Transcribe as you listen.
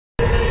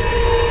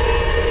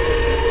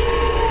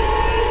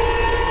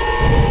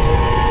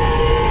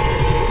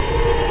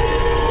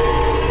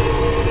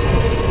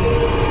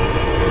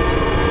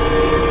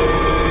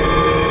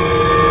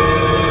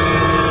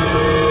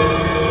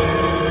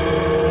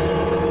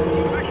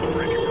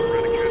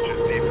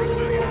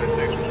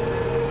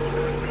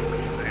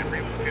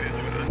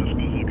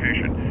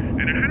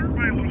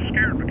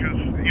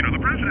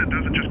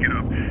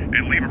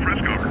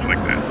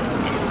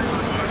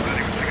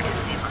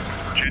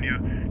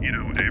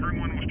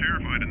Everyone was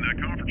terrified in that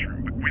conference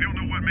room. But we don't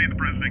know what made the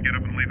president get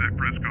up and leave that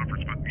press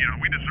conference, but, you know,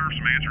 we deserve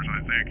some answers, I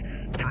think,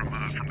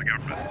 from the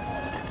government.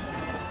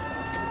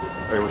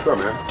 Hey, what's up,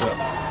 man? What's up?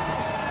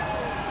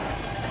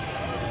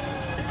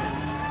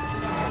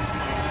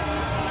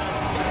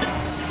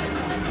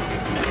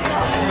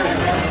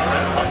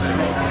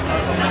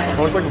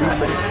 Oh, it's like these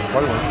things.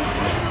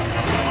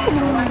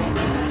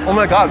 Oh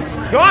my God,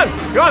 John!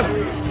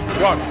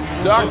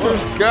 Dr.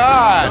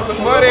 Scott,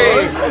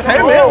 buddy. Hey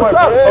man, what's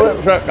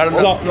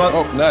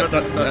up?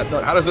 Nuts.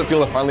 How does it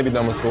feel to finally be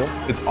done with school?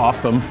 It's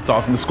awesome. It's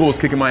awesome. The school was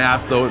kicking my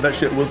ass though. That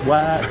shit was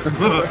whack.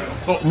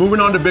 Well,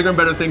 moving on to bigger and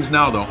better things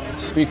now though.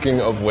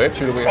 Speaking of which,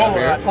 who do we have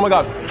here? Oh my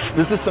God,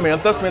 this is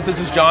Samantha. This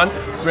is John.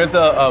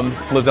 Samantha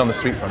lives down the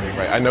street from me.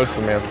 Right, I know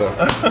Samantha.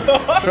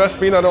 Trust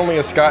me, not only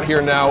is Scott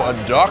here now a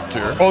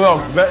doctor. Oh no,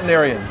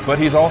 veterinarian. But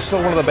he's also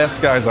one of the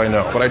best guys I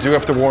know. But I do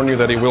have to warn you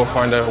that he will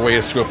find a way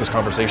to screw up this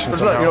conversation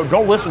somehow. You know,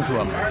 don't listen to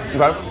him,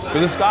 okay?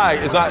 Because this guy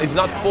is he's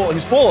not full,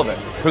 he's full of it.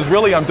 Because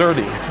really, I'm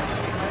dirty.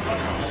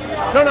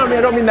 No, I mean,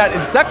 I don't mean that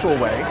in a sexual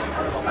way.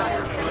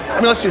 I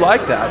mean, unless you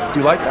like that. Do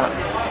you like that?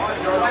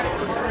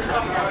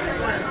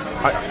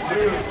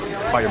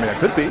 I mean, I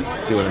could be.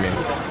 See what I mean?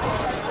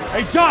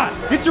 Hey, John,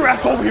 get your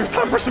ass over here. It's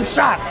time for some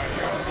shots.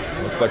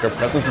 Looks like our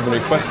presence has been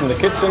requested in the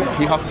kitchen.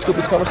 We have to scoop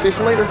this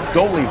conversation later.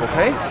 Don't leave,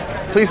 okay?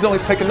 Please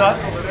don't take a nut.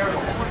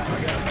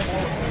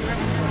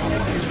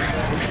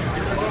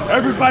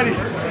 Everybody,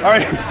 all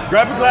right,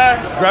 grab a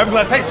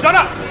glass. Hey, shut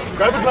up!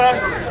 Grab a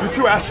glass. You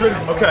too, Astrid.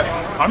 Okay,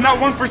 I'm not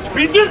one for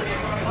speeches,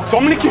 so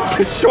I'm gonna keep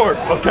this short,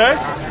 okay?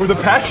 For the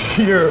past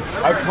year,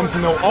 I've come to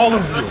know all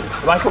of you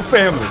like a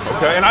family,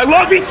 okay? And I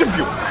love each of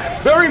you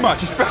very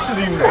much,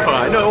 especially you.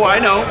 I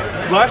know.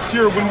 Last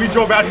year, when we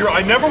drove out here,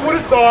 I never would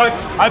have thought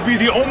I'd be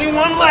the only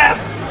one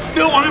left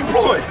still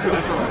unemployed.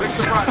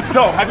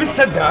 So, having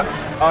said that,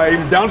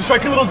 I'm down to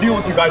strike a little deal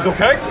with you guys,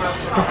 okay?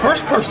 The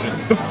first person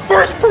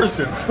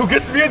who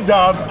gets me a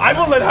job, I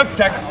will let have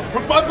sex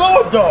with my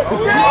blow dog.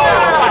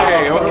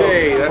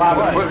 Okay,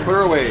 that's put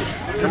her away.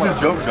 That's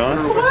a joke,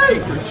 John.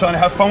 We're just trying to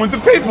have fun with the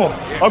people.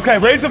 Okay,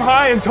 raise them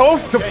high and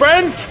toast to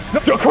friends.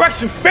 No,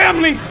 correction,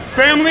 family,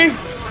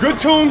 good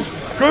tunes,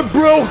 good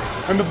brew,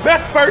 and the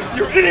best first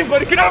year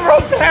anybody can ever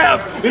hope to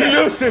have in a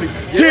new city.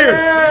 Cheers!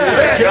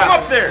 Yeah. Get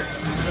up there!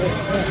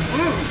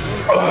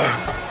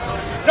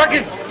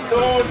 Second!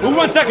 Who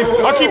wants seconds?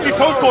 I'll keep these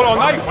toasts going all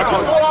night.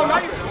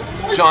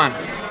 John.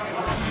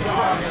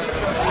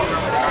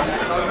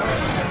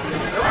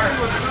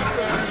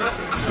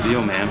 What's the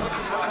deal, man?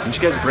 Didn't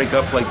you guys break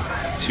up like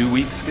 2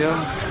 weeks ago?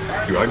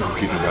 You, I can go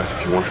keep these guys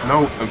if you want.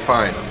 No, I'm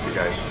fine, you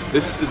guys.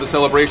 This is a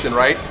celebration,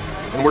 right?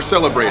 And we're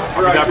celebrating.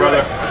 You got,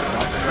 brother.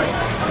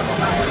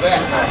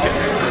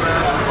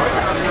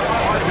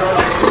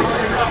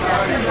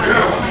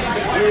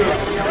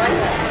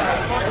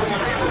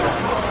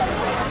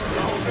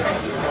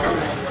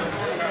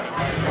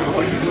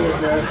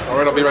 All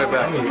right, I'll be right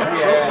back.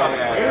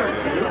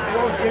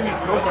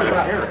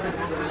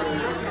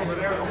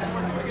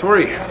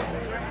 Tori.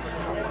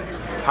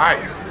 Hi.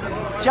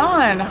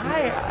 John,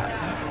 hi.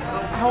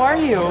 How are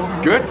you?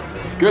 Good.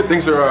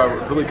 Things are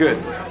really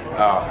good.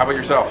 How about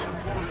yourself?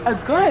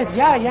 Good.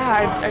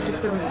 Yeah. I've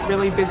just been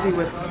really busy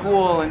with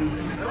school and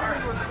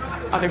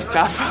other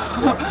stuff.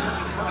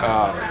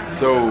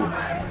 So,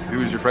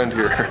 who's your friend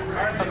here?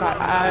 Oh God.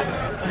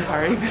 I'm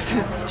sorry. This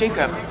is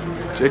Jacob.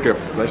 Jacob.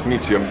 Nice to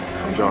meet you.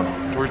 I'm John.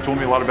 Tori told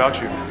me a lot about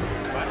you.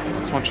 I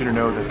just want you to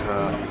know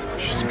that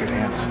she's in good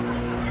hands.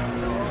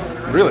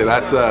 Really,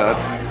 that's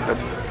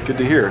good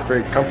to hear. It's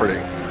very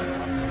comforting.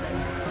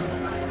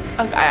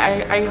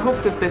 I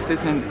hope that this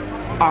isn't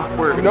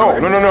awkward. No.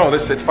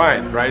 It's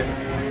fine, right?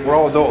 We're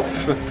all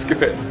adults. It's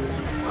good.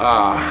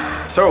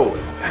 So,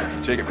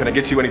 Jacob, can I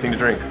get you anything to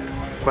drink?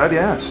 Glad you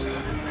asked.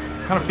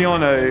 Kind of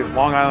feeling a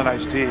Long Island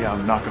iced tea,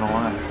 I'm not gonna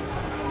lie.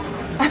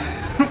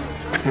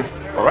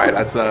 All right,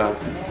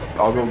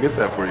 I'll go get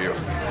that for you.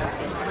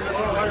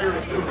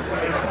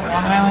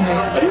 Long Island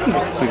iced tea.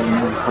 It's like I've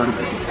never heard of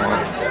it before.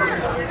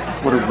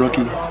 What a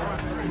rookie.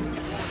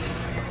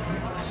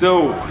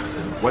 So,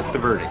 what's the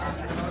verdict?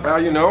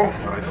 You know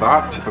what I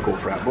thought. Typical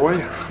frat boy.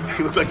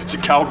 He looks like such a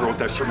cowgirl with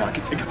that shirt on. I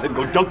could take his head and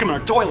go dunk him in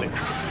our toilet.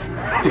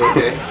 You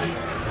okay?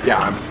 Yeah,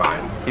 I'm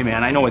fine. Hey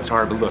man, I know it's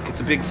hard, but look, it's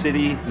a big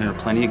city, and there are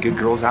plenty of good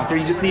girls out there.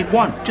 You just need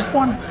one. Just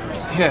one.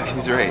 Yeah,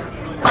 he's right.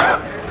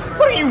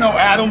 What do you know,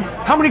 Adam?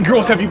 How many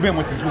girls have you been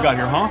with since we got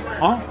here, huh?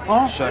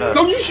 Huh? Shut up.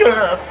 No, you shut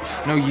up.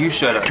 No, you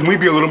shut up. Can we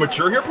be a little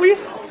mature here,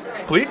 please?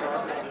 Please?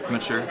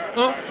 Mature?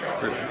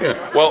 Yeah.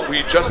 Well,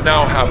 we just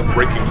now have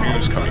breaking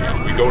news coming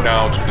in. We go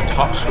now to the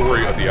top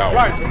story of the hour.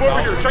 Guys, come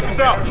over here. Check this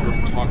out.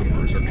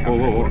 Photographers are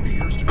Whoa.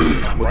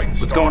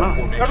 What's going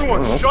on?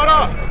 Everyone, shut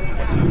up.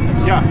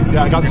 Yeah,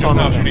 I got this Just on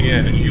now now. tuning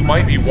in, you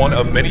might be one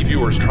of many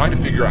viewers trying to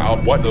figure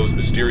out what those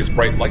mysterious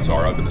bright lights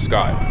are up in the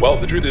sky. Well,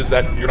 the truth is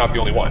that you're not the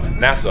only one.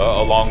 NASA,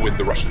 along with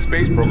the Russian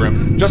space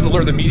program, just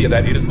alerted the media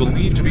that it is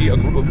believed to be a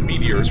group of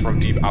meteors from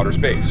deep outer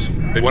space.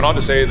 They went on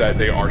to say that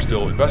they are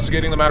still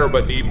investigating the matter,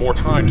 but need more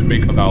time to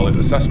make a valid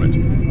assessment.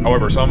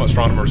 However, some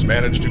astronomers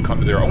managed to come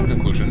to their own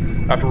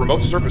conclusion after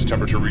remote surface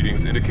temperature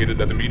readings indicated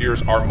that the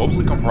meteors are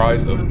mostly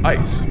comprised of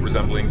ice,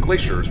 resembling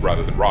glaciers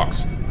rather than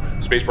rocks.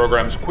 Space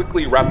programs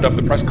quickly wrapped up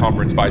the press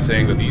conference by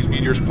saying that these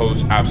meteors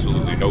pose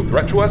absolutely no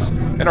threat to us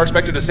and are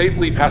expected to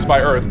safely pass by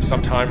Earth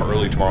sometime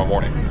early tomorrow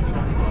morning.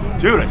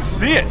 Dude, I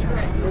see it.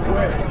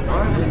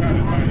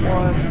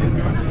 What?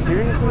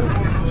 Seriously?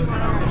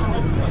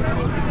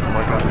 Oh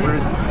my god, where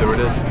is this? There it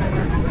is.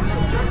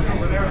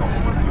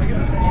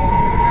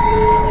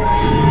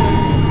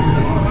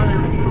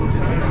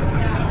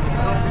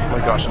 Oh my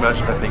gosh,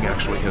 imagine that thing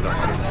actually hit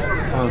us.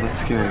 Oh, that's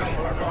scary.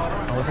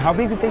 Oh, so how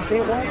big did they say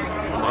it was? A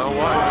mile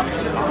wide.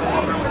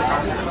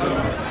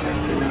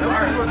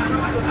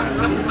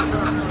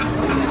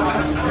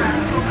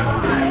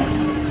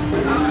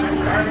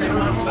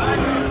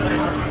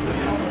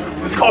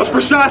 This calls for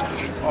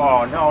shots.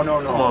 Oh, no.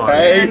 Come on.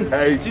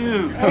 Hey,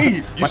 dude.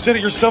 Hey, you said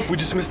it yourself. We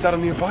just missed out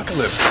on the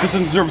apocalypse. This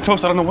doesn't deserve a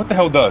toast. I don't know what the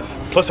hell does.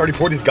 Plus, I already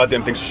poured these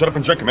goddamn things, so shut up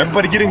and drink them.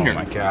 Everybody get in here. Oh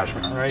my gosh.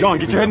 Right. John,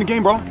 get your head in the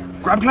game, bro.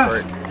 Grab a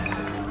glass.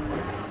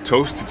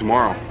 Toast to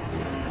tomorrow.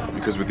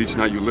 Because with each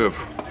night you live,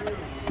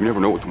 you never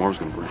know what tomorrow's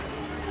gonna bring.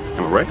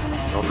 Am I right?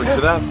 I'll drink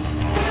to that.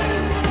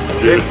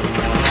 Cheers.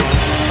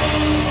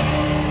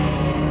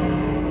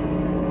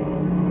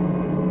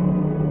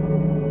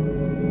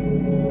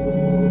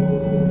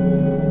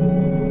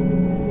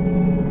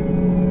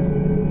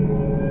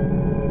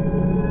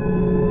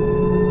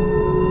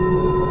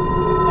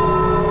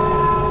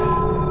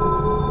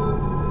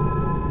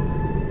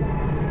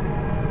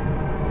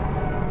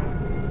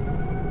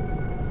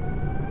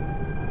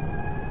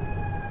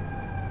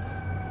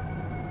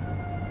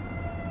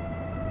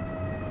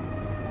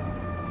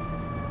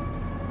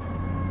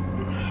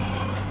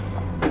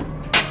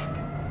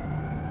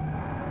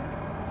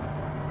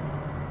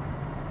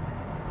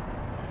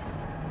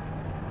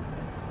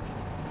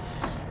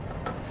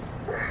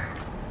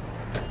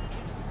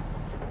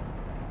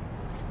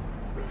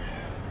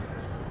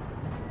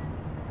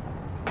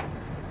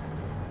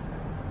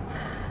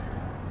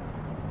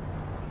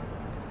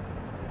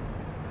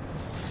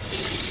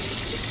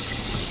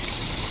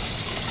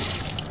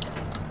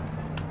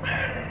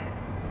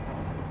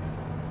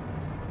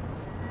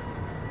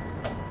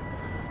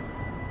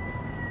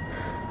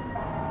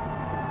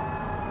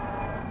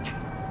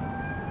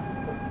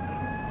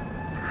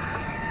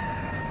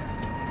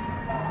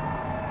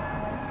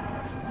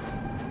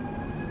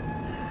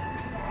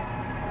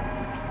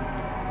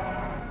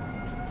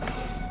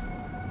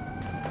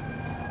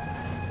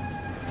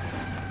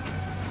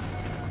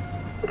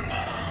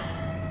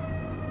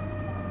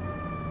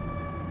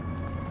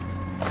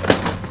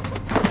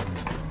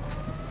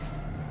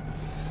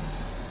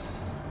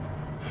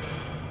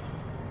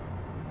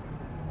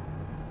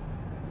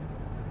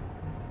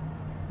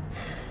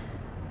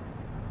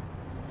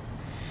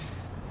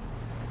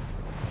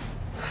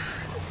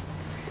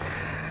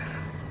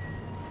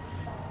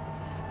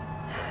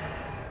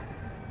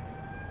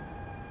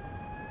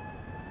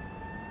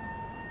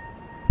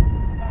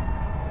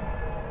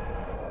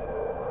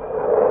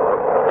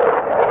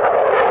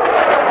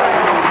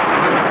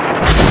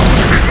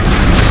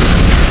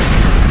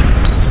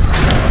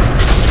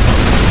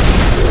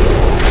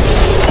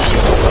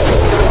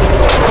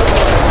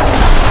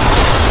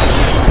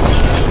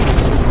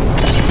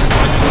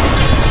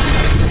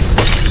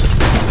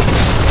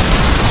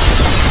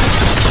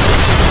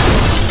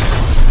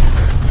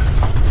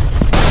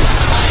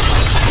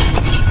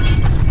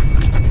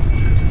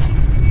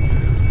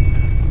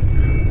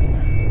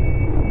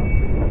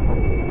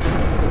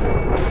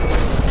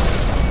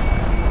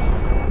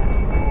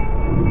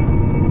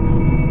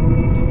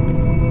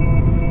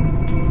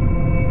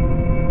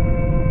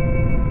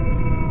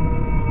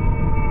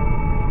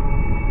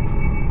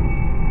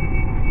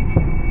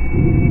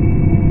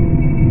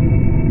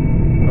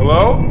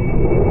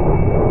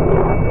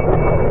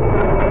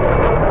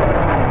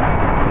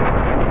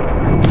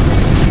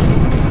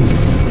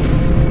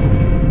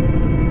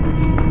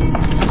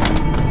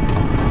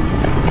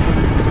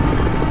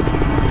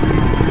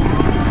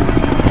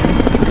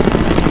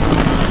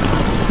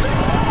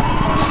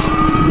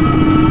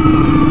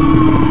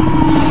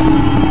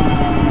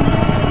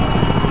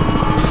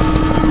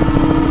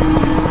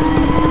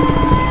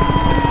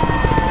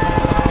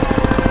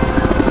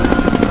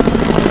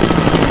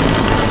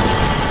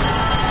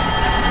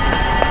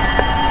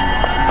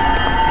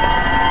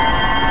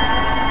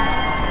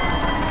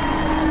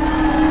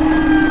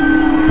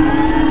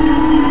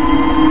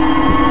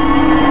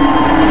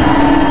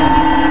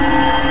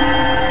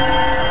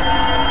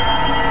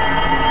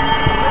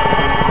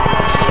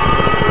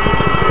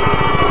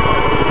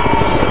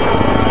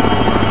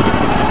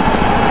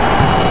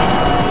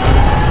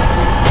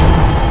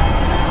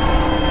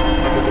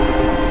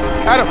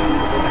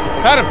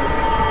 Adam!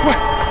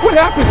 What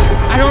happened?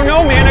 I don't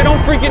know, man. I don't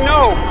freaking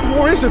know.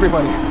 Where is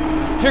everybody?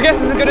 Your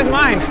guess is as good as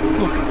mine.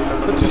 Look,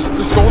 just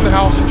go in the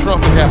house and turn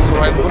off the gas, all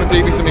right? I'm going to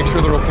Davies to make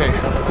sure they're okay.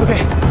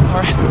 Okay,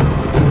 all right.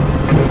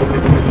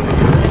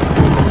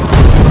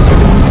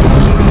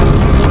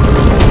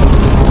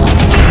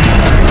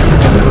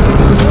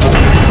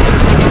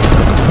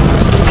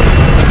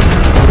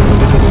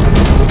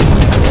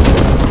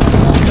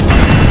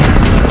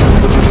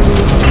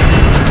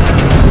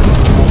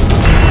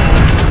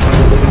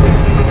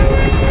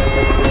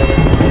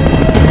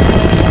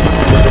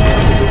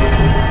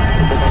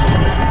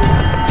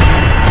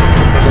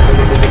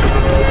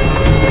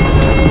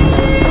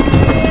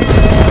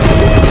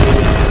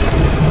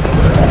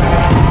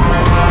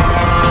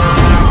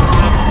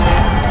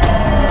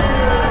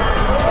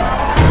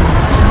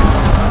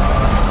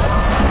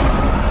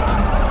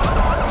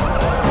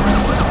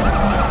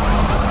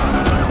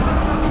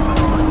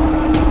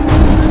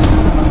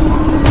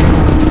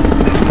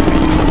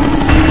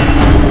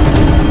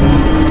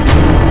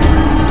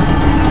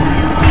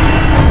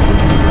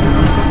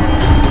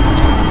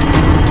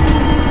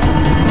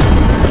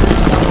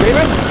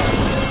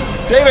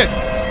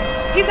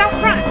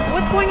 front.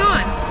 What's going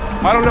on?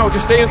 I don't know,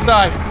 just stay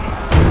inside.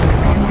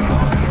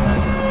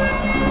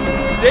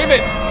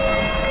 David!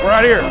 We're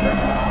out here.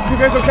 You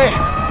guys okay?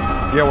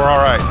 Yeah, we're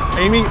all right.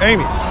 Amy,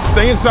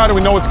 stay inside and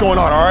we know what's going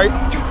on, all right?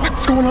 Dude,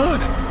 what's going on?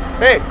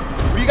 Hey,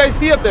 what do you guys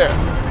see up there?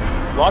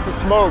 Lots of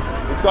smoke.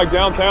 Looks like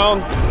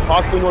downtown,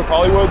 possibly North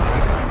Hollywood.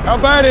 How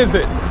bad is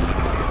it?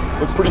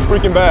 Looks pretty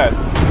freaking bad.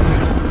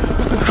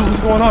 What the hell is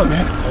going on,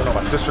 man? I don't know.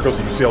 My sister goes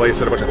to UCLA,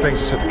 said a bunch of things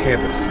just hit the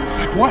campus.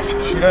 Like what?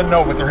 She doesn't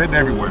know, but they're hitting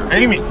everywhere.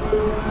 Amy,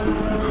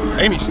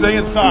 stay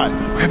inside.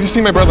 Have you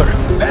seen my brother?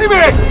 Amy!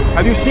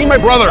 Have you seen my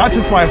brother? Not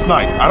since last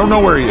night. I don't know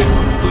where he is.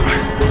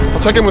 I'll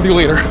check in with you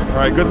later. All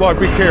right, good luck.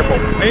 Be careful.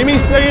 Amy,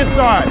 stay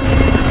inside.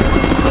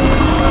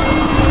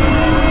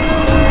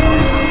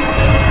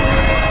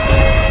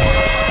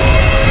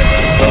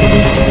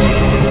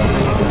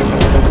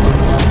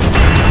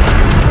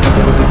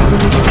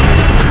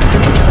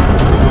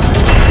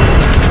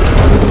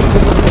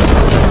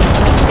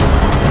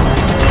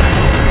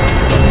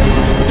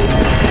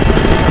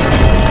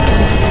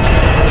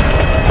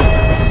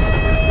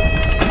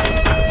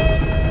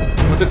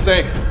 What's it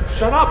say?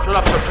 Shut up,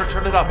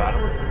 turn it up,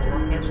 Adam.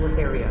 Los Angeles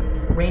area,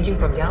 ranging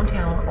from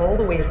downtown all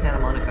the way to Santa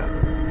Monica.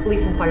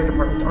 Police and fire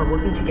departments are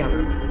working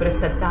together, but have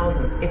said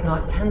thousands, if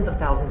not tens of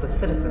thousands of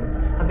citizens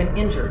have been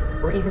injured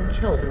or even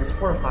killed in this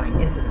horrifying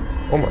incident.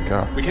 Oh my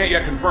God. We can't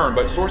yet confirm,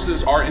 but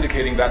sources are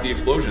indicating that the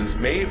explosions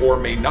may or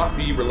may not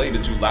be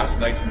related to last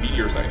night's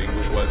meteor sighting,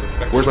 which was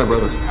expected Where's my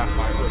brother? to pass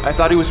by Earth. I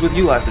thought he was with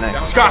you last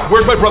night. Scott,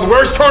 where's my brother?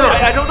 Where's Turner?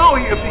 I don't know.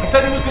 He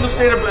said he was going to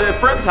stay at a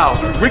friend's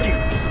house. Mickey.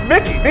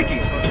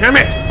 Damn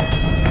it!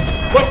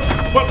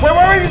 Where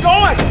are you going?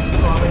 I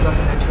strongly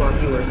recommend to our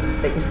viewers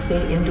that you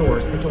stay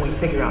indoors until we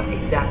figure out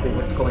exactly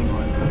what's going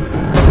on.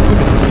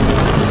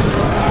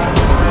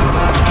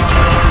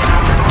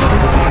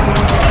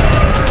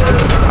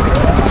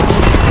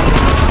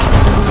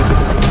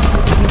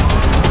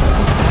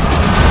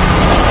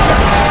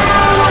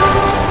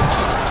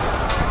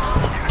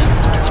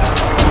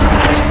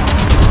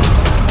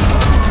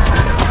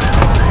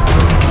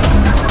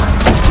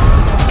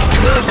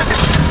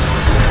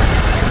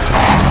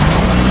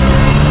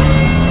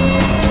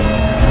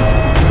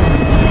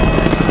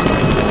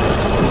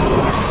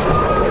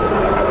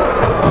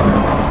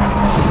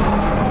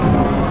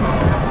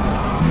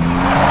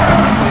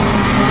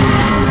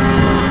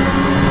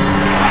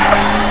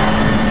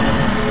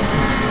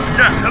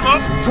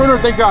 Turner,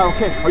 thank God.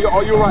 Okay, are you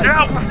all right?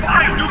 Yeah, we're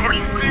fine, dude. Are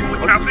you seeing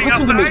what's happening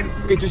Listen to me.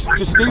 outside? Okay,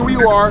 just stay where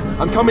you are.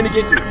 I'm coming to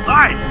get you.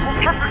 Fine.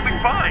 We're perfectly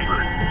fine.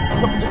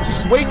 No,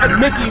 just wait at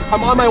Mickey's.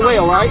 I'm on my way,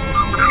 all right?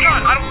 You're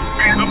not.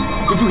 I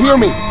don't... Did you hear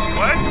me?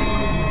 What?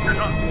 You're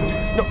not.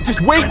 No,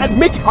 just wait at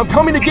Mickey. I'm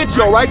coming to get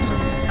you, all right? Just...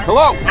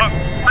 Hello?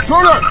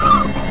 Turner!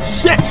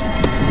 Shit!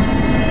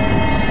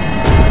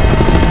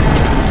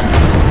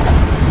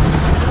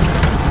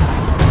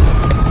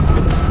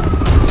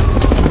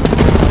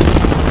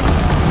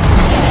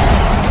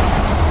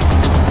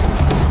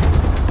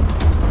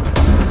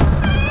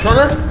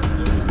 Turner?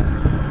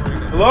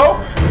 Hello?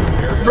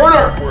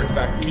 Turner! Were in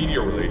fact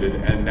meteor related,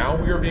 and now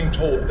we are being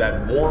told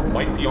that more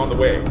might be on the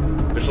way.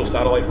 Official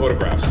satellite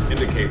photographs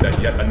indicate that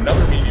yet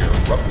another meteor,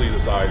 roughly the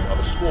size of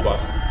a school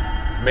bus,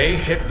 may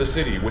hit the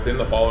city within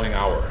the following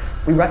hour.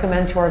 We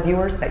recommend to our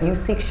viewers that you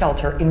seek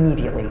shelter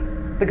immediately.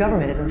 The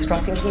government is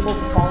instructing people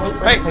to follow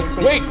earthquake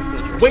safety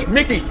procedures. Wait,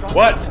 Mickey!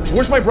 What?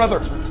 Where's my brother?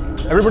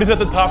 Everybody's at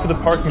the top of the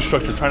parking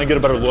structure trying to get a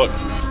better look.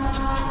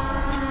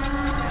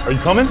 Are you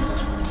coming?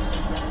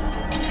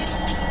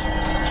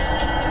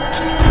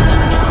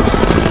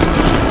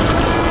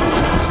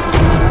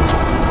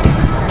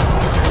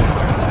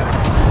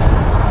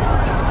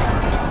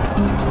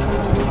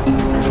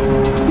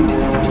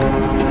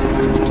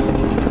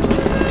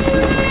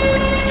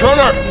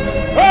 Turner!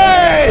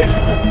 Hey!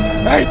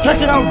 Hey,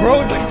 check it out,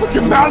 bro. It's like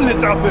freaking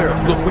mountainous out there.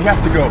 Look, we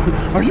have to go.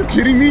 Are you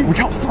kidding me? We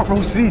got front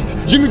row seats.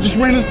 Jimmy just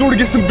ran this door to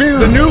get some beer.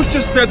 The news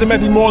just said there might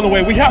be more on the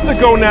way. We have to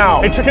go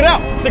now. Hey, check it out.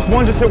 I think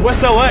one just hit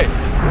West LA.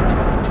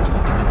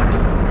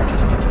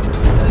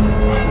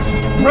 This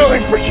is really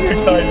freaking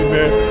exciting,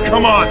 man.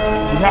 Come on.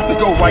 We have to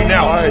go right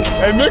now. All right.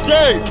 Hey,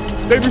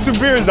 Mickey, save me some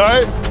beers, all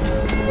right?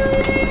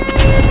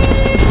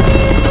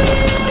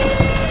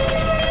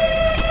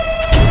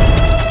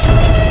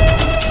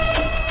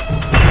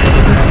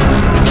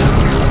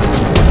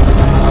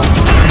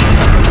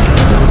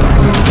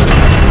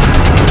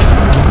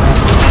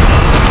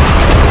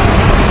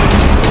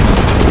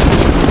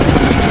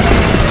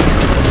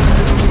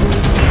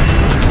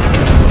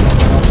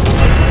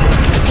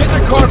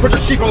 Put your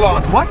seatbelt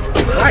on. What?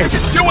 Right,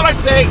 just do what I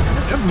say.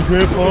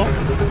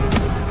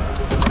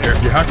 There,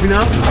 you happy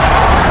now?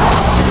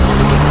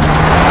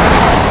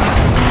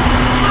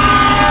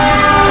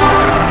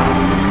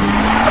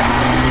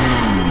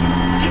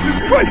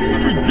 Jesus Christ, this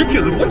is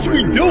ridiculous. What should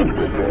we do?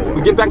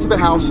 We get back to the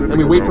house and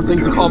we wait for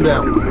things to calm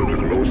down.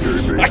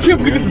 I can't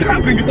believe this is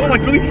happening. It's all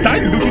like really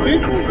exciting, don't you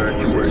think?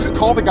 Just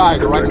call the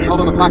guys, all right, and tell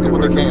them to pack up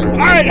what they can. All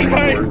right.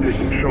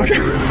 Okay.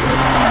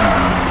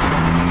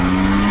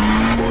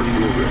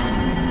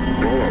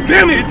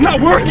 Damn it, it's not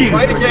working!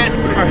 Try it again.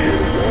 All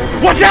right.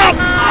 Watch out!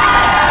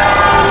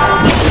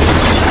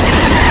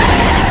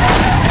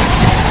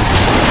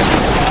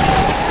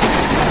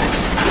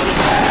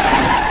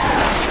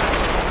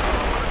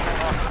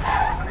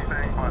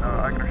 But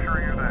I can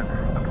assure you that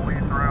the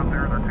police are out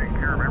there. They're taking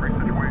care of every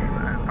situation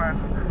as fast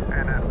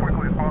and as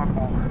quickly as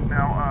possible.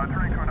 Now,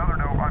 turning to another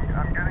note,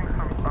 I'm getting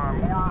some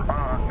more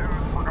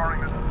news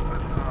regarding this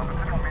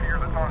potential meteor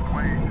that's on its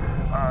way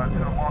to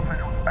Los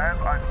Angeles as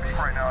I speak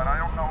right now, and I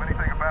don't know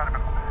anything about it.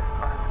 But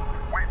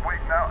wait,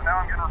 now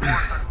I'm getting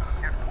reports that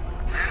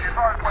it's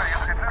on its way.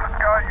 It's in the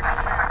sky. You can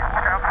see it. You can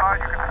look outside.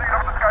 You can see it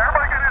up in the sky.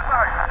 Everybody get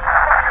inside.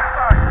 Everybody get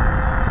inside.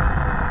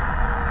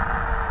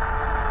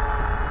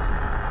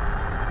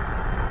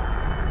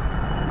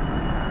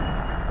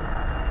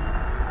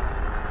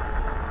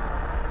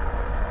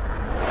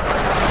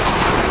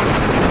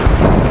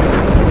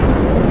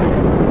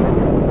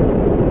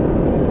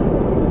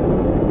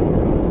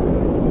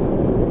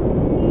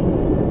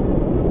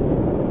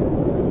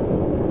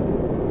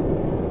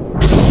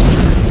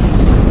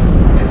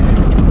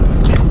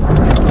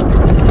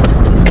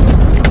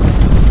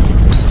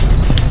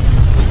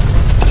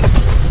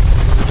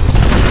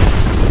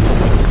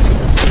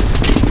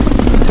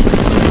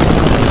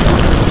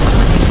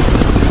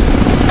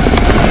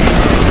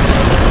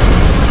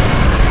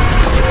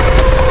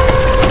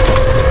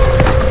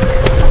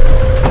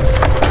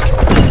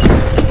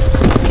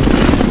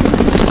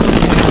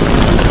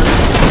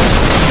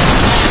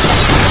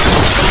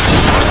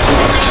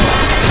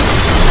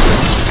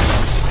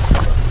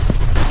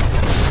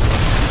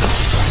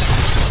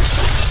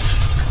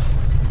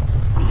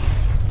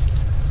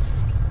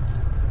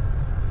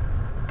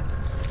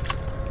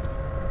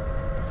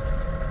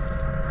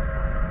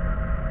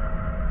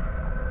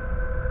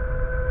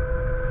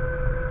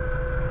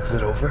 Is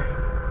it over?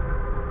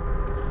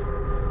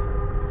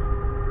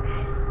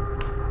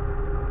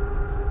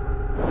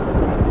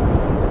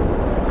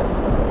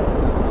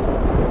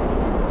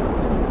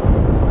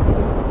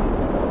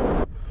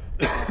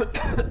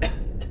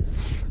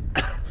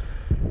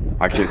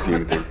 I can't see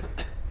anything.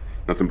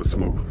 Nothing but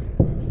smoke.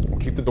 Well,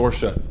 keep the door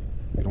shut.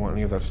 We don't want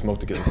any of that smoke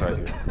to get inside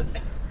here.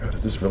 God,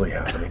 is this really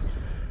happening?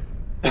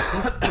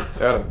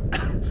 Adam,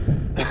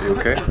 you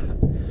okay?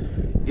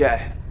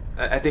 Yeah,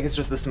 I think it's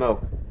just the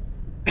smoke.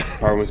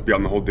 Power must be out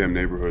in the whole damn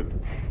neighborhood.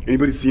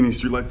 Anybody see any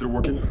streetlights that are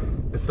working?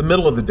 It's the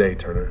middle of the day,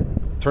 Turner.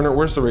 Turner,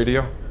 where's the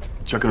radio?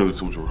 Check another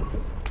tool drawer.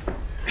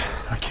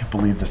 I can't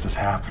believe this is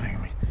happening.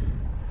 I mean,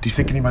 do you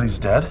think anybody's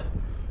dead?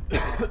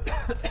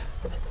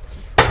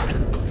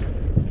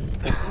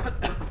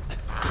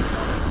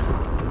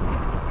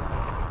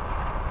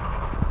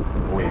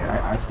 Wait,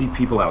 I see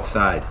people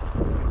outside.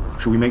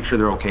 Should we make sure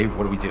they're okay?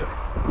 What do we do?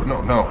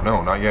 No,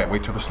 not yet.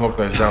 Wait till the smoke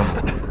dies down.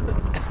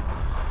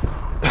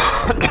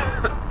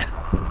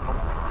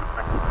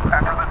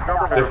 After this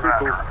horrible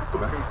disaster,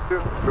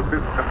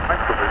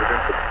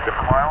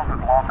 for miles as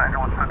Los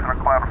Angeles sits in a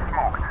cloud of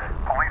smoke,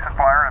 police and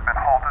fire have been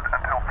halted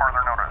until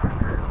further notice.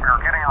 We are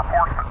getting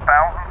reports that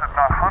thousands, if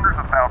not hundreds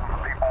of thousands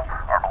of people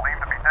are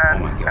believed to be dead,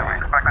 Oh my God. and we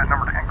expect that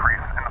number to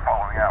increase in the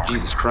following hours.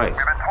 Jesus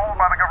Christ. We've been told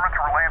by the government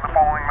to relay the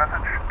following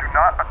message: do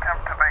not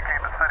attempt to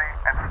vacate the city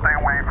and stay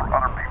away from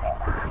other people.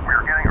 We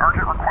are getting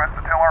urgent requests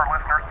to tell our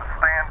listeners to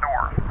stay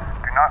indoors.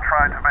 Do not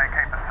try to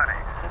vacate the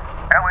city.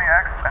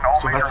 LAX and all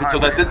major So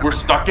that's it? We're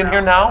stuck in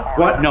here now?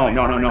 What? No.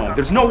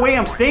 There's no way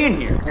I'm staying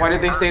here. Why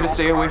did they say to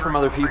stay away from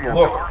other people?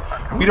 Look,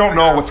 we don't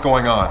know what's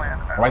going on.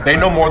 All right, they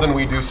know more than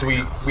we do, so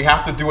we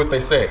have to do what they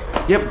say.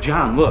 Yep,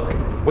 John, look.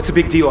 What's the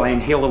big deal? I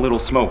inhale a little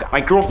smoke. My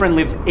girlfriend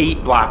lives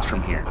 8 blocks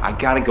from here. I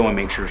gotta go and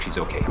make sure she's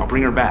okay. I'll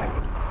bring her back.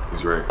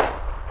 He's right.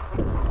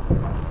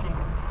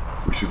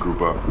 We should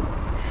group up.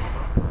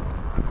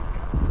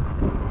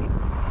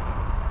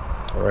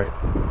 All right.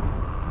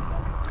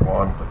 Go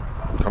on, but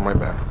come right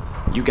back.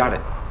 You got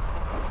it.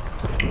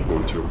 I'm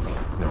going to.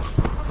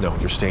 No,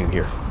 you're staying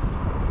here.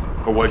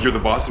 Oh, what? You're the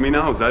boss of me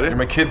now? Is that You're it?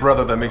 my kid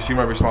brother. That makes you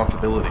my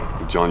responsibility.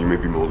 John, you may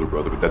be my older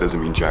brother, but that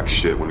doesn't mean jack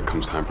shit when it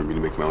comes time for me to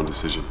make my own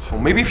decisions.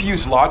 Well, maybe if you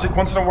use logic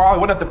once in a while, I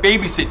wouldn't have to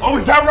babysit. Oh,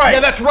 is that right? Yeah,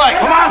 that's right.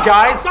 Come on,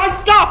 guys! Guys,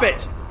 stop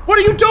it! What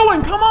are you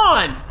doing? Come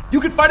on! You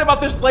can fight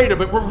about this later,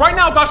 but right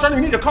now, gosh darn it,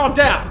 you need to calm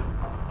down.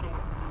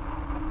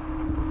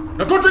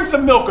 Now go drink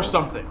some milk or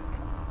something.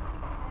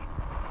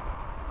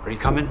 Are you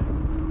coming?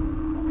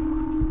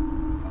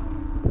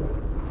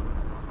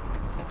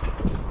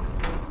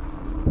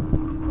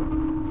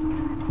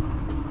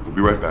 We'll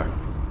be right back.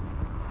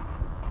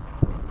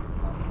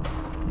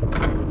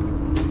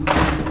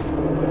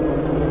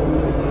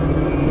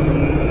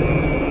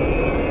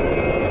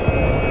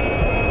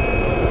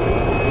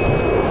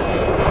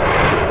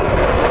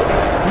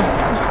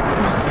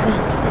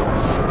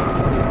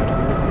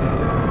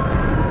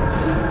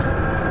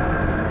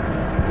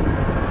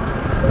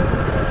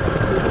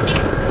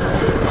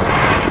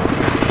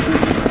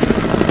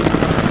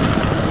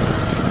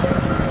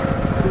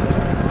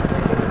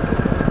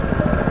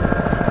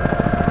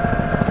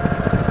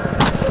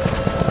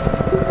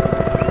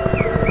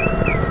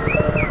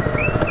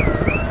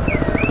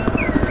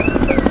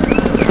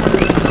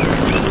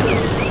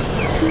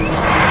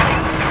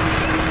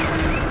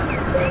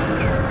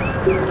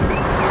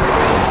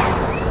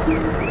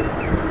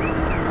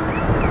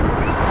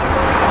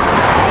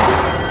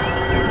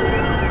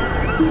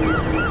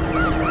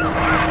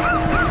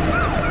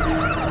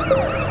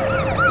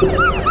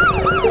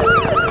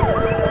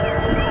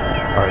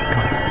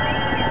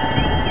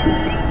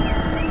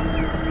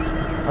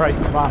 All right,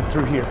 come on,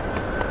 through here.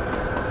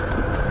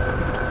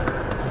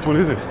 Which one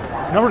is it?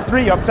 Number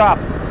 3 up top.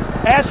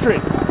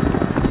 Astrid.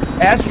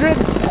 Astrid?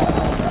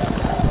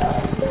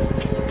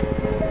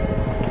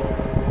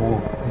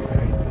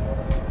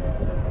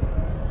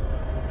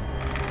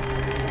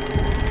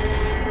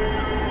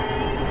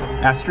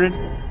 Astrid?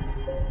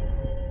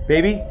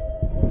 Baby?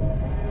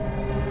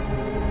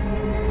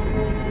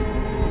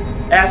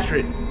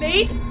 Astrid?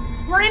 Nate,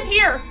 we're in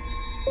here.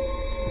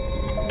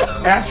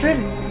 Astrid?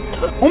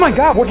 Oh my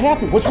God, what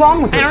happened? What's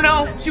wrong with her? I don't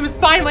know. She was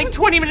fine like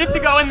 20 minutes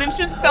ago and then she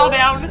just fell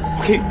down.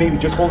 Okay, baby,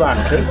 just hold on,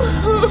 okay?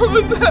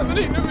 What's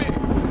happening to me?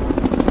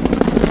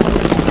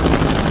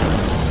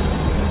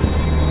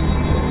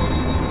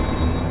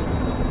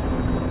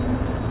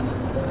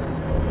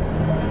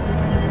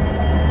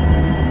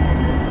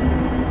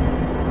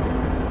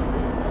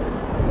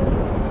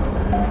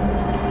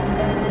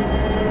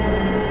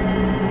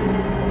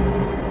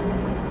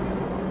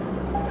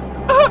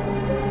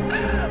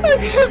 I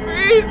can't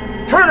breathe.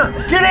 Turner,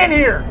 get in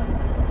here!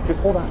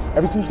 Just hold on.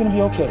 Everything's gonna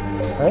be okay,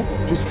 all right?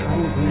 Just try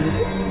and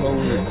breathe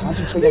slowly.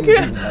 Concentrate on your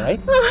breathing, all right?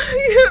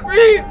 I can't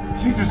breathe.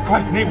 Jesus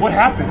Christ, Nate, what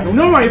happened? I don't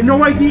know. I have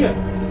no idea.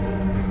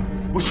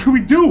 What should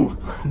we do?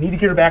 We need to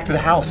get her back to the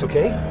house,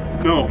 okay?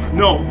 No,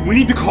 we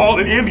need to call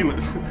an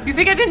ambulance. You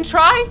think I didn't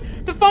try?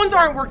 The phones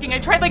aren't working. I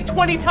tried like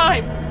 20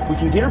 times. If we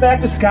can get her back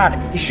to Scott,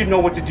 he should know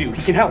what to do.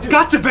 He can help.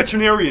 Scott's a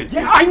veterinarian.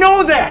 Yeah, I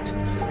know that!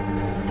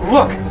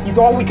 Look, he's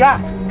all we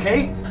got,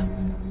 okay?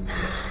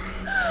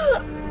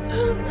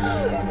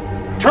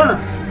 Turner!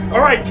 All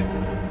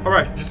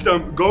right, just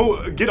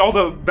go get all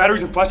the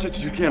batteries and flashlights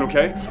as you can,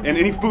 okay? And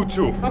any food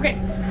too. Okay.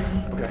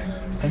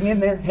 Hang in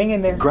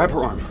there. Grab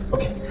her arm.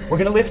 Okay, we're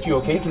gonna lift you,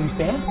 okay? Can you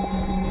stand?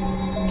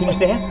 Can you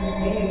stand?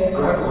 Hang in there.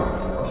 Grab her arm.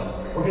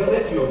 Okay. We're gonna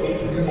lift you, okay?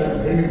 Can you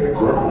stand? Hang in there,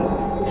 grab her arm.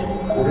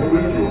 We're gonna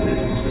lift you, okay?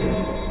 Can you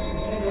stand?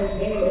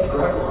 Hang in there.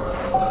 Grab her arm.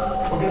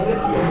 We're gonna lift you, okay? Grab her arm. We're gonna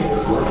lift you,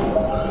 okay?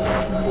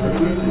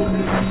 Can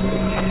you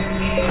stand?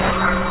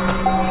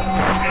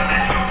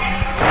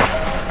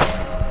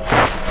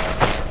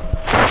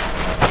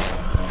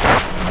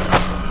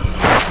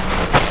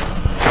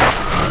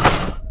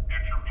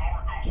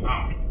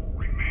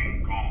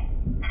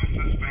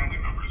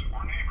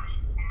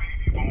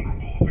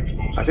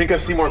 I think I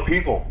see more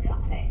people.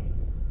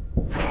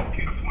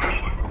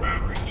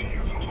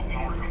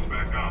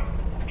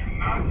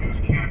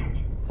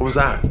 What was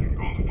that? I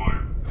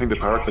think the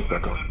power clicked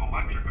back on.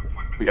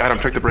 Wait, Adam,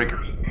 check the breaker.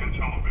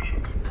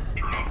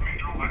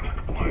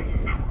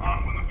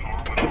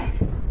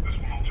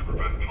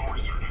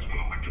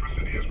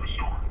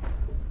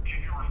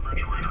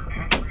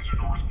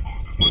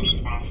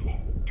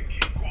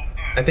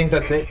 I think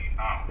that's it.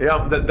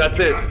 Yeah, that's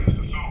it.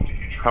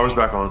 Power's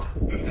back on.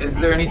 Is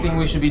there anything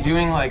we should be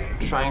doing, like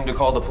trying to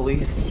call the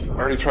police? I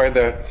already tried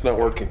that. It's not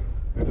working.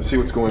 I have to see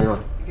what's going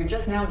on. If you're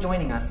just now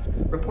joining us,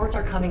 reports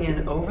are coming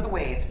in over the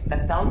waves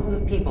that thousands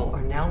of people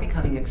are now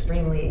becoming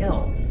extremely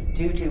ill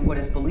due to what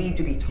is believed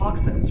to be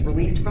toxins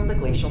released from the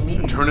glacial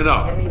meteors. Turn it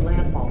up. That made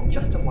landfall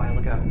just a while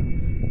ago.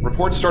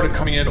 Reports started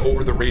coming in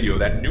over the radio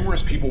that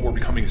numerous people were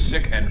becoming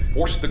sick and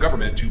forced the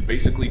government to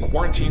basically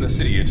quarantine the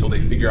city until they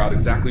figure out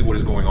exactly what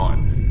is going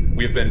on.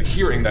 We have been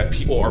hearing that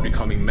people are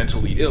becoming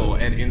mentally ill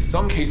and in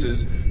some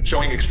cases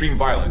showing extreme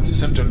violence,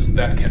 symptoms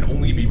that can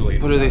only be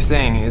related. What are they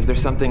saying? Is there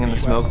something in the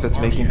smoke that's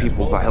making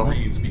people violent?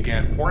 Marines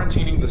began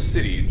quarantining the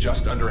city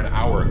just under an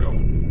hour ago.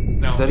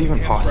 Now, is that even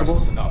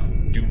possible? Enough,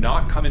 do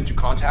not come into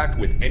contact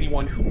with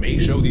anyone who may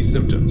show these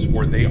symptoms,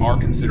 for they are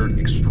considered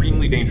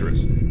extremely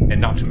dangerous, and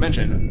not to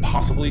mention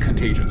possibly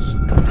contagious.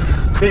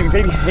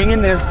 Baby, hang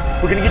in there.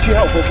 We're gonna get you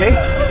help, okay?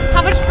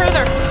 How much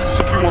further? Just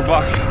a few more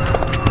blocks.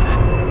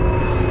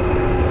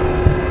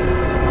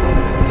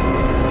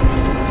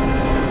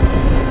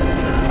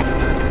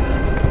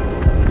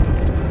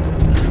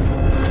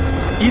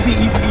 Easy.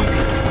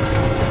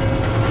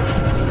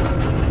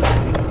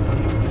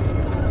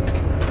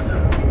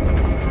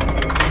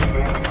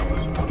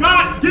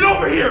 Scott, get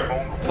over here!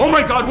 Oh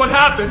my God, what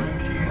happened?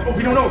 Oh,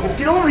 we don't know. Just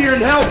get over here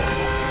and help.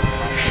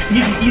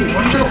 Easy.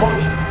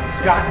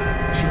 Scott,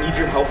 she needs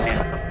your help,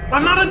 man.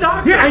 I'm not a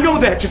doctor. Yeah, I know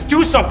that. Just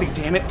do something,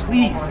 damn it,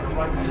 please.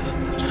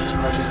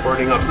 She's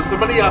burning up. So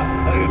somebody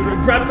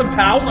grab some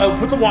towels. I'll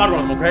put some water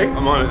on them, okay?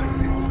 I'm on it.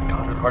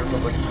 God, her heart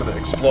sounds like it's gonna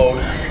explode.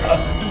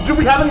 Do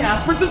we have any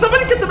aspirin? Does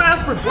somebody get some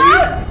aspirin,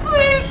 please?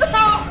 Please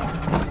help!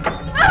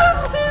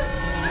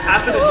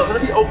 Acid, it's gonna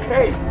be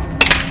okay.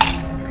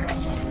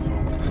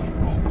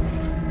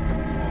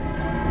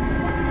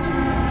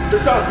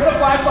 They're done. Get a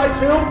flashlight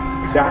too?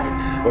 Scott,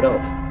 what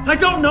else? I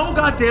don't know,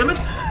 goddammit.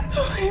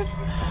 Please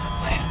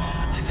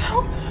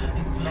help.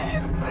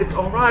 Please. It's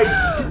all right.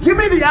 Give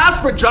me the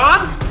aspirin,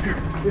 John.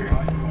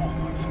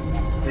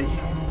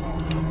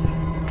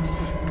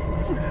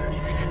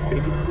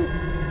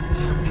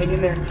 Hang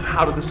in there.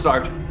 How did this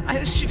start?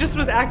 She just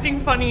was acting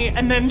funny,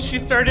 and then she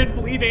started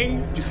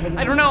bleeding.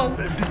 I don't know.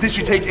 Did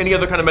she take any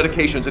other kind of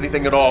medications,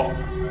 anything at all?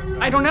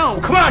 I don't know.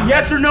 Come on,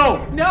 yes or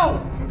no? No.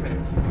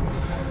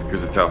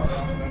 Here's the towels.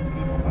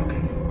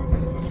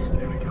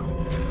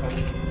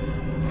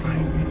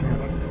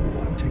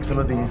 Take some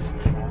of these.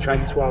 Try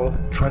and swallow.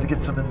 Try to get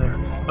some in there.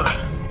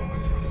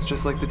 It's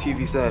just like the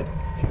TV said.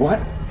 What?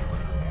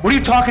 What are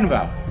you talking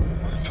about?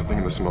 Something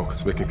in the smoke.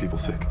 It's making people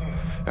sick.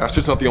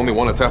 Astrid's not the only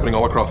one. It's happening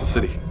all across the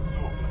city.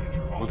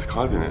 What's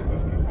causing it?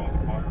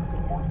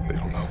 They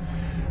don't know.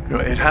 You know,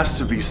 it has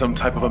to be some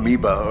type of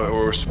amoeba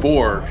or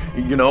spore.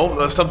 You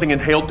know, something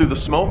inhaled through the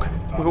smoke.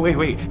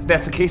 Wait. If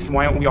that's the case, then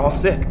why aren't we all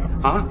sick?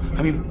 Huh?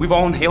 I mean, we've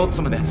all inhaled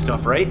some of that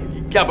stuff, right?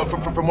 Yeah, but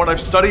from what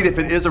I've studied, if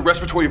it is a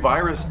respiratory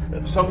virus,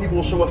 some people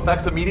will show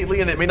effects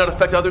immediately and it may not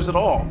affect others at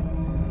all.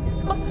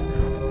 Wait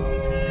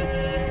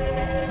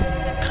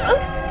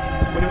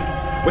a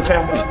minute. What's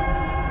happening?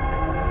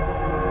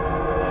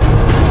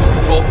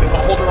 Convulsing.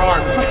 Hold her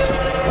arms.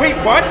 Wait,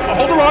 what?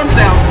 Hold her arms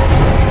down.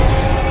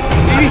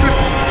 Baby,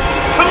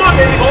 come on,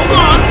 baby, hold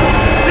on.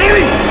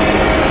 Baby,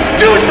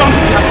 do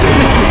something,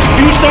 goddammit,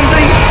 do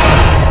something.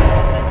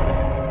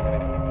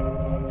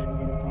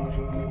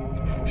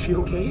 Is she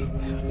okay?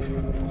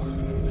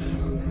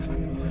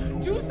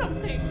 Do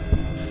something.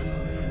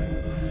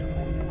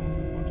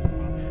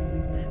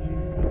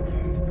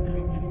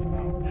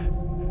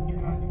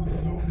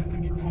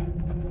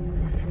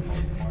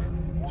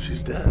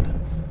 She's dead.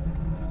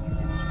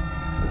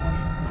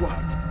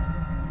 What?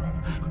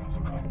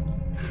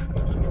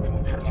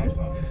 Astrid?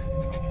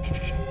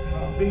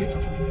 Baby.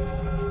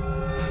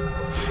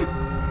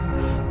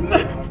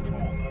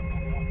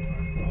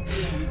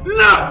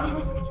 No!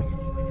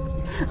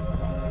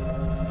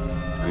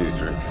 I need a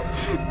drink.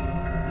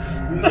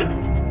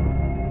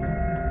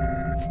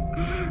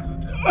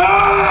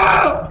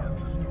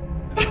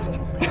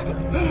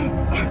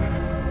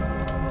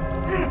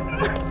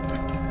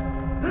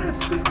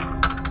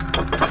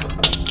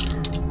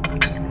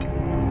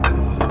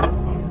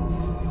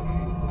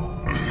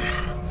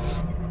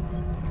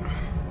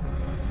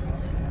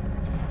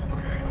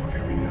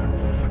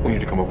 We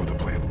need to come up with a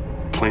plan.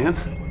 Plan?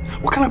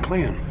 What kind of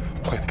plan?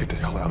 Plan to get the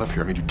hell out of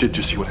here. I mean, you did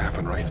just see what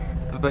happened, right?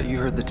 I bet you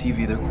heard the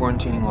TV. They're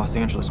quarantining Los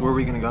Angeles. Where are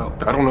we gonna go?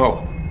 I don't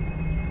know.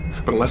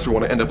 But unless we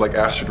want to end up like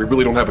Astrid, we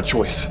really don't have a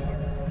choice.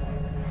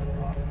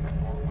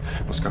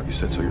 Well, Scott, you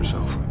said so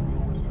yourself.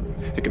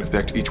 It can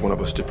affect each one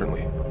of us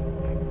differently.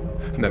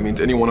 And that means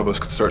any one of us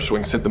could start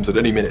showing symptoms at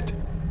any minute.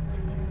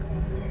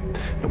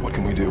 And what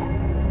can we do?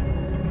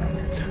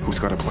 Who's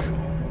got a plan?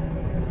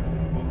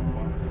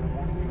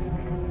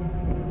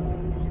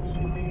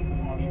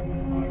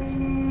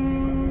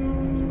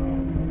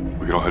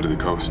 We could all head to the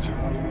coast.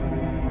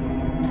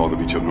 Follow the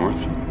beach up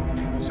north.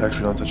 It's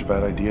actually not such a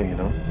bad idea, you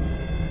know?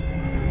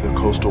 The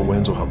coastal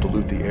winds will help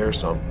dilute the air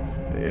some.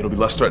 It'll be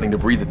less threatening to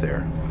breathe it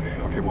there.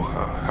 Okay, well,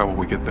 how will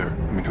we get there?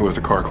 I mean, who has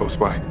a car close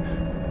by?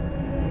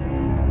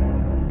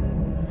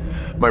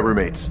 My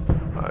roommates.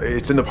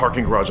 It's in the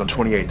parking garage on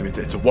 28th. I mean,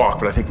 it's a walk,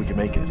 but I think we can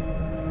make it.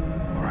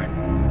 All right,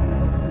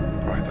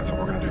 that's what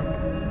we're gonna do.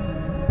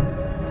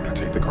 We're gonna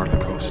take the car to the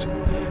coast,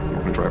 and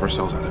we're gonna drive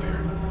ourselves out of here.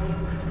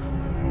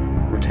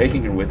 We're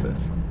taking her with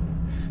us.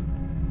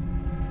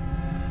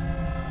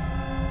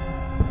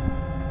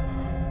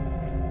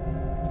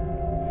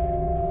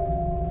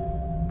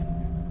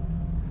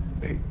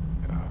 Hey,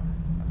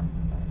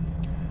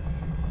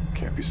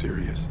 can't be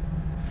serious.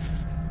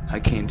 I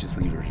can't just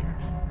leave her here.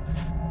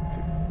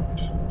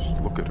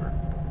 Just look at her.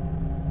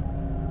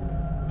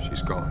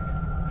 She's gone.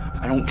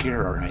 I don't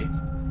care, all right?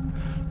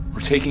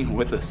 We're taking her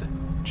with us.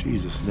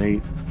 Jesus,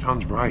 Nate.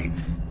 John's right.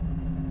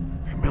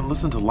 Hey, man,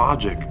 listen to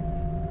logic.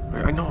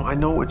 I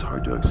know it's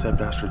hard to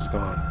accept Astrid's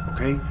gone,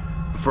 okay?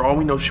 But for all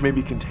we know, she may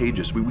be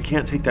contagious. We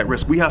can't take that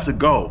risk. We have to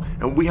go,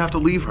 and we have to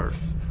leave her.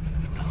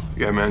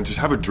 Yeah, man, just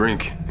have a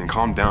drink and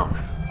calm down.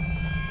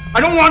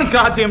 I don't want a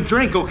goddamn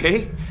drink,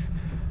 okay?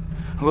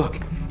 Look,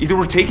 either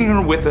we're taking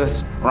her with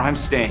us or I'm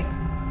staying.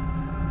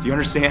 Do you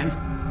understand?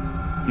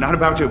 I'm not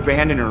about to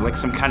abandon her like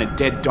some kind of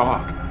dead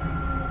dog.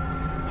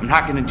 I'm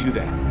not gonna do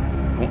that.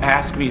 Don't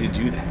ask me to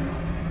do that.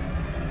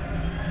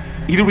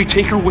 Either we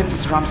take her with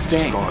us or I'm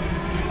staying. Scott,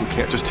 we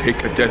can't just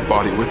take a dead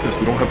body with us.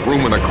 We don't have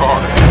room in the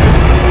car.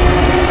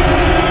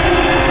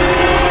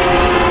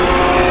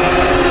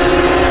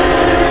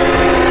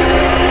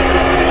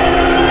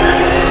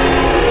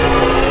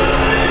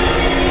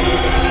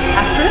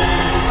 Astrid?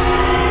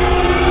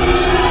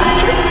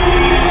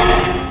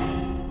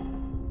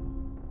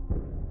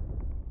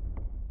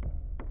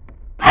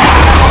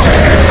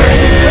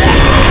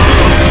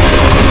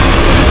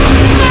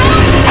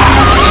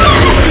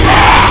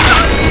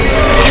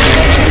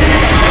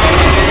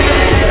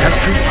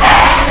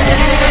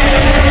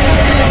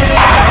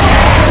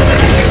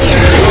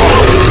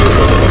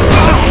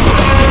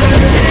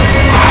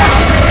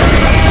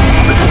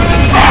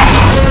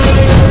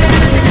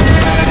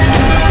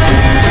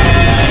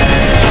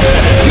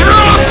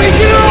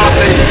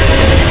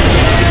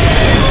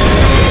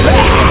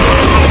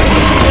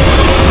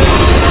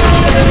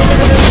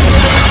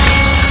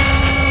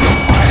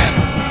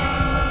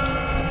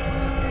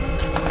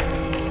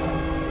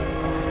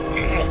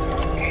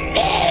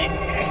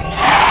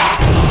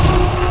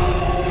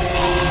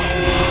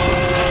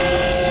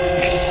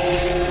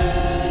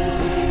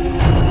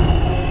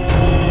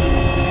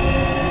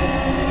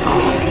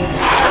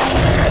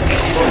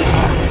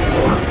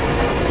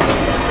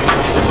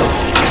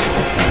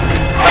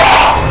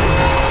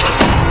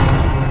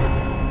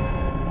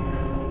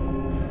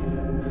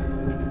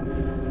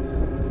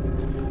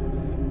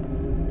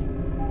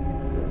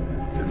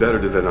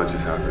 did that not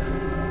just happen?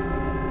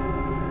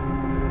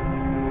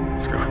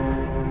 Scott.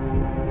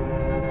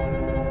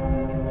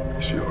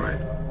 Is she alright?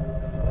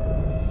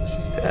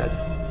 She's dead.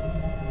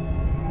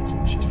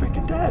 She's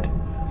freaking dead.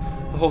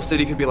 The whole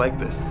city could be like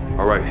this.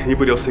 All right,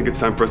 anybody else think it's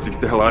time for us to get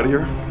the hell out of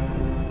here?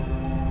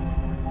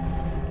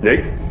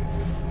 Nate?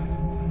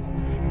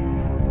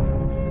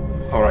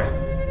 All right.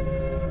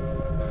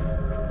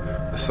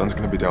 The sun's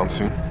gonna be down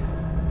soon.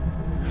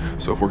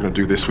 So if we're gonna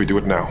do this, we do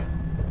it now.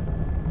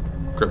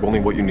 Grab only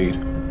what you need.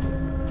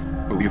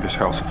 We'll leave this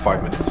house in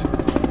 5 minutes.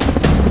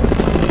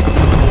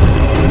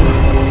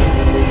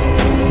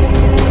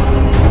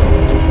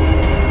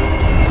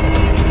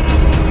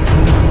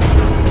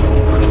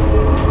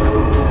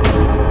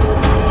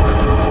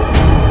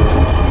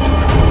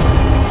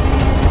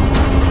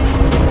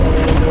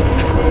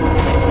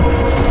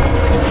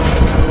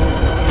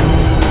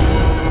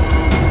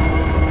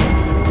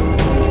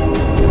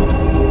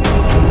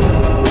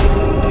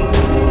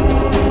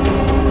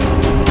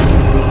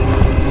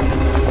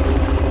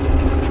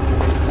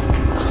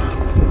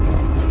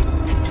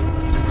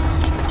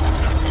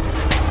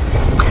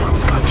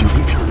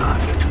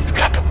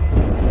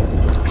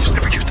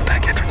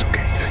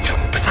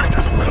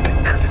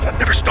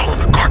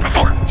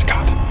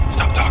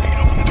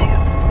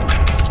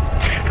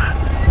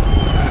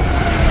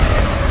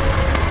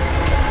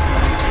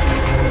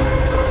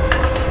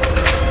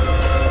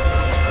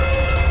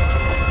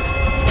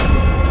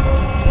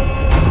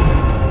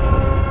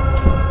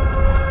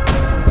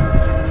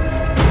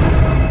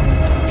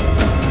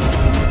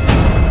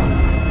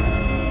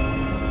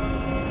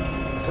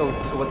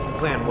 So what's the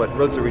plan? What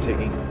roads are we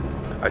taking?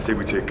 I say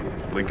we take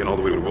Lincoln all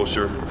the way to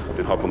Wilshire,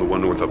 then hop on the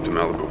one north up to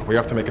Malibu. We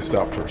have to make a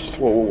stop first.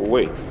 Whoa,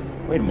 wait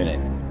a minute.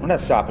 We're not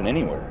stopping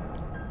anywhere.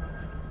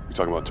 You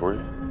talking about Tori?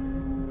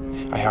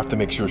 I have to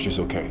make sure she's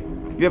okay.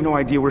 You have no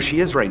idea where she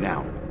is right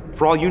now.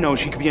 For all you know,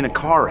 she could be in a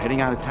car heading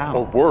out of town.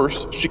 Or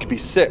worse, she could be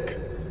sick.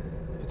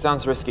 It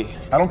sounds risky.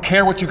 I don't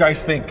care what you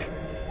guys think.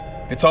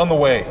 It's on the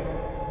way.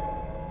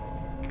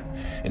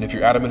 And if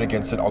you're adamant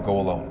against it, I'll go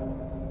alone.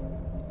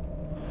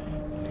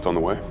 It's on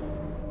the way?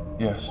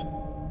 Yes.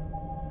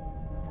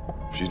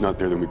 If she's not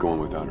there, then we go on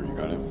without her. You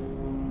got it?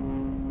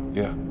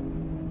 Yeah.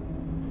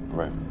 All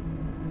right.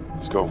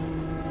 Let's go.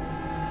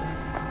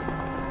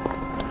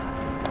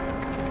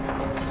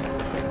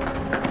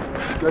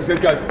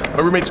 Guys, my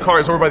roommate's car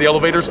is over by the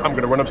elevators. I'm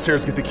gonna run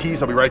upstairs, get the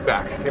keys. I'll be right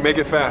back. Hey, make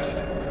it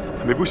fast.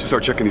 Maybe we should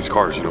start checking these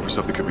cars, for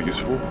stuff that could be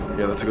useful.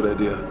 Yeah, that's a good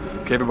idea.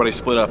 Okay, everybody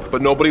split up,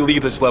 but nobody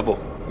leave this level.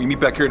 We meet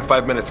back here in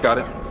 5 minutes, got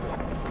it?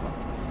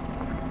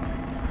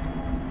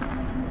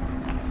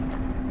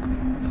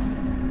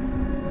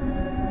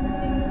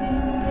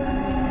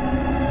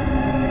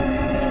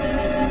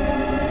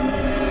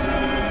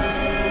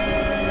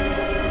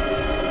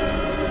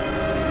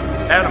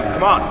 Adam,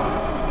 come on.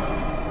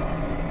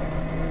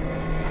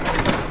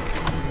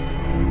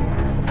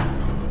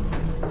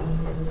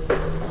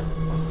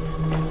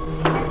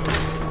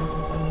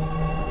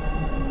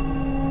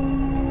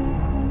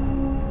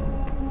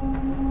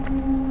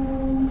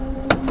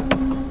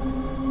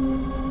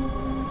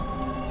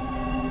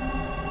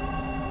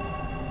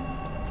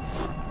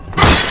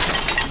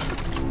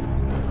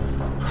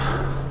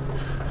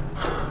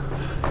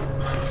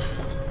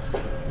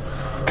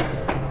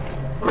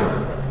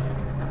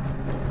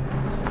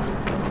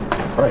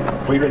 All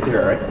right, wait right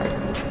there, all right?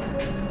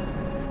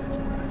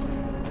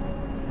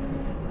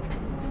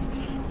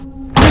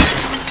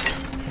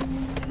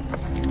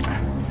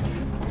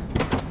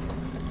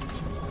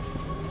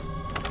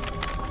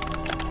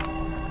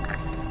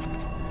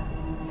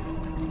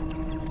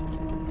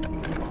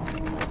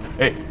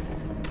 Hey.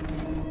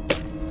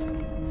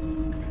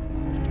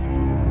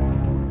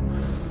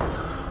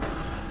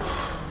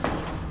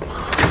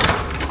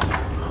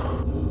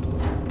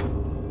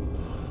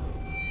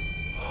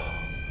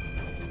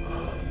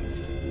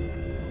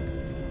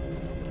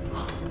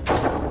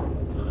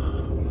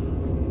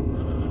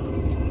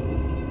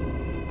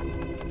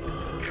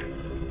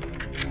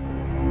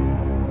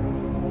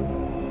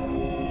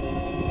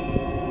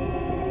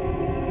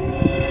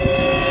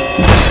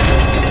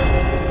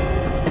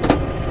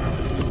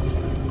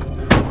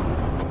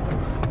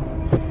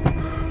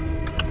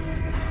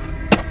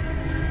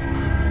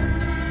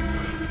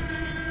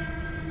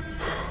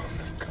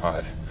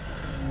 God.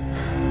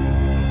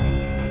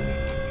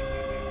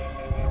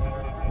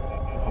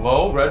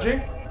 Hello,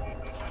 Reggie?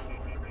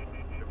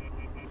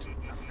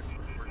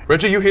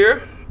 Reggie, you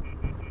here?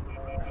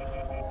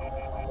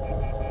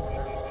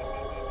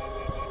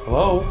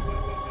 Hello?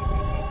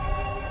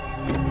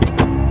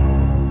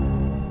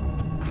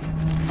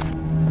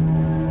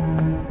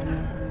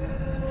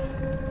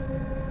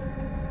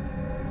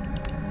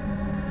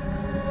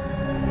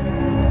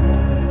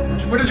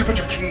 Where did you put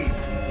your keys?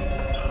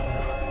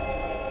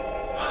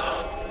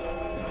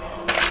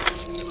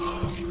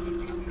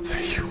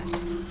 Thank you.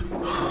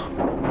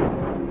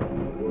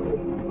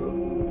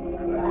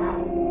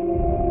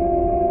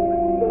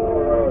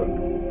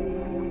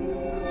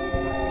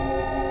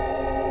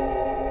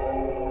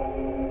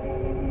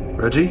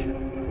 Reggie?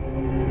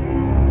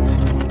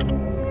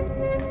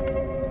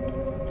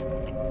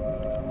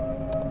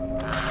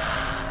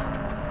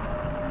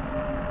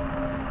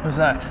 What's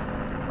that?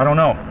 I don't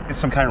know. It's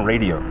some kind of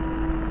radio.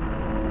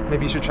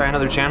 Maybe you should try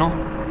another channel?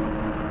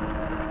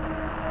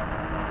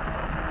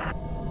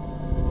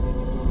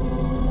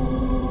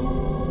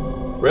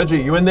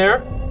 Reggie, you in there?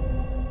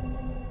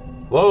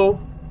 Hello?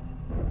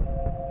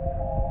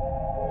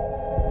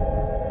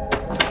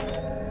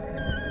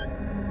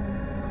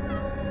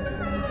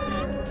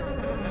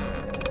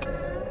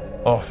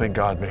 Oh, thank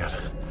God, man.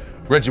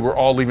 Reggie, we're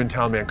all leaving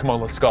town, man. Come on,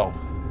 let's go.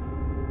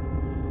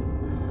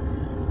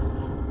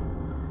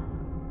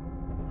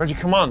 Reggie,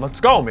 come on,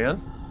 let's go,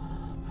 man.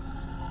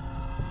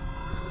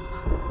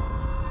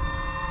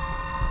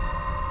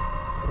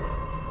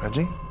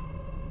 Reggie?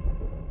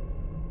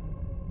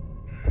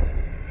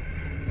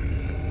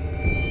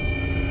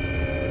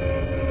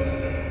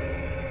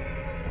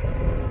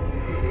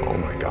 Oh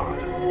my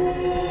God.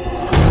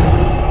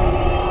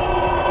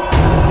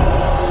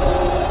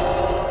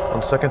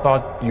 On second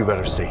thought, you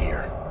better stay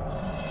here.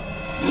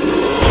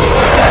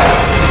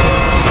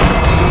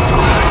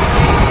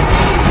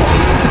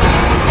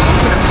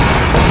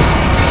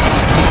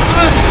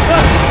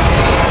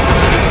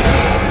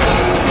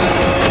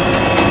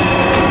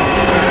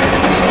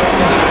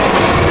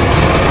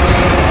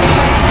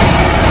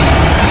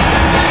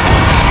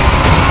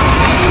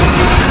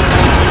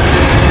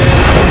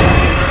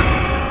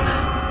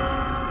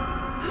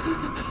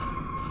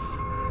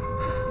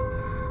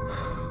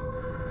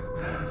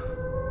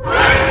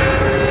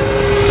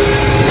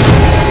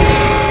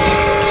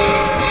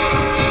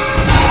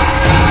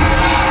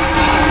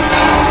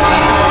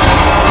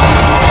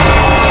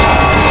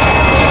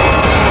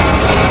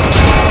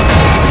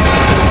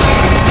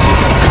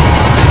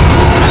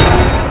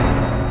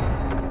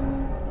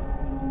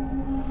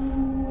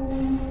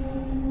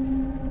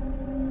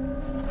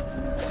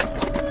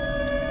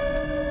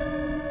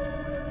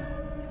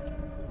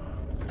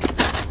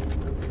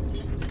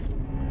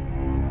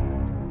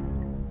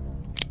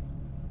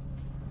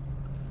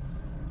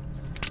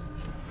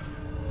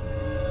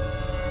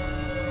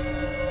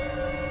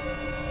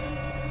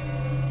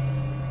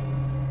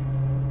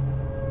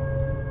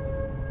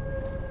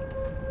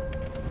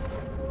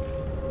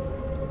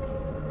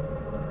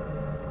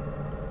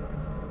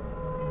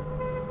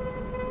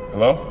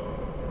 Hello?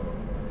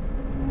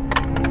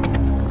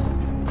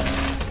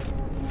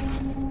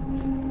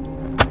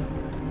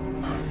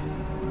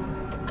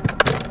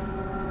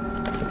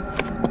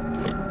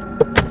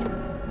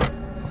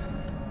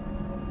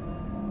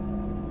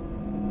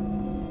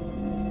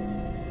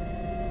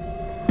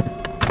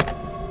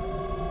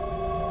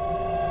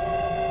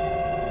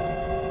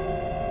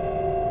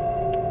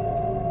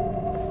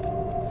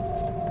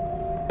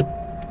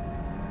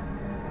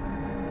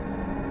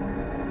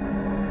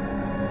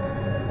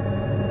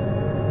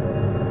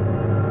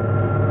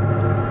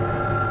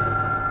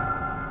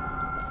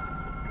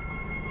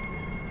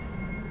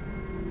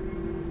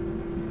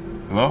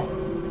 Hello?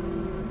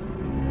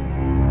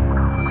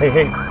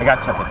 Hey, I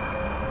got something.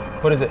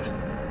 What is it?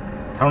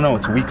 I don't know,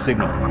 it's a weak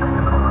signal.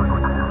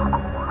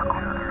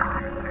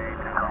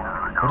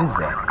 What is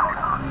that?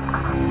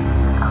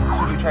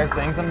 Should you try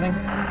saying something?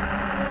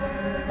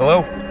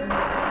 Hello?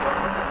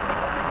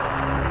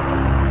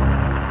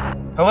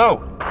 Hello?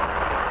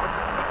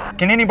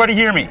 Can anybody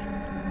hear me?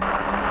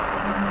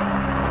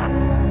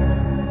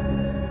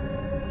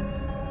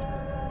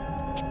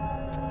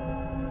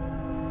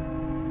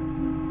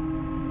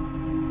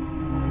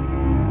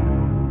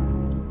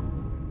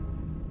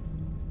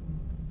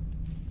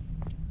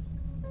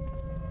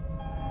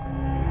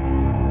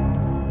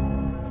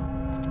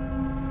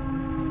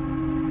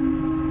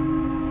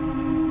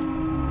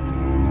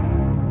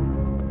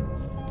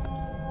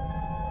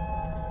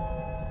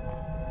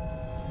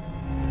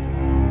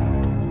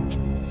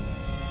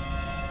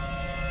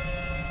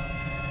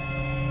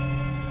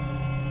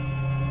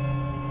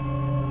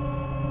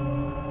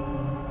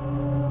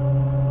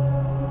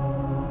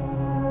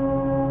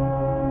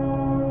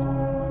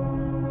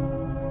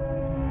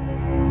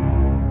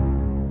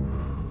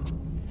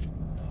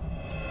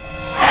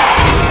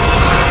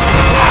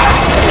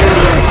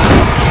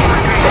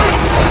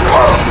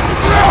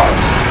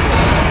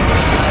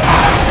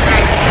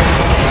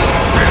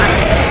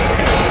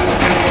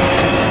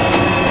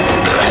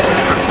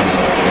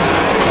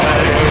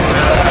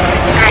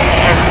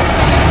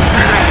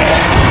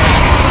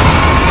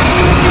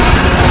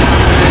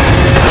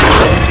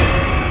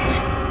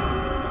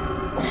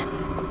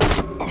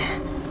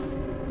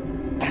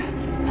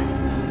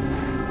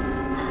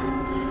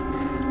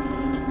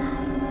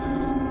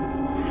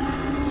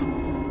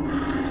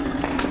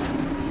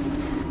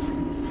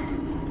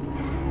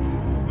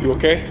 You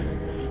okay?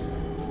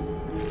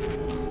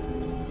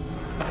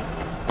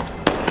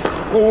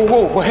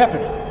 Whoa, what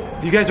happened?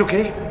 You guys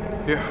okay?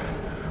 Yeah,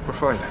 we're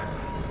fine.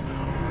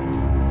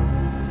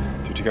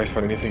 Did you guys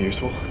find anything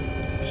useful?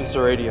 Just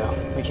a radio.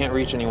 We can't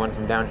reach anyone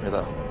from down here,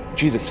 though.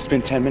 Jesus, it's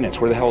been 10 minutes.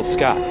 Where the hell is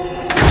Scott?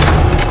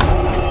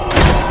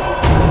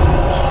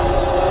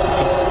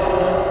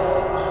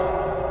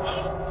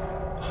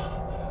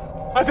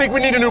 I think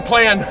we need a new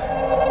plan.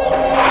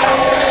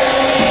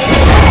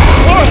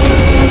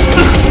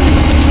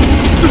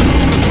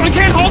 I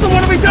can't hold him.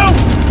 What do we do?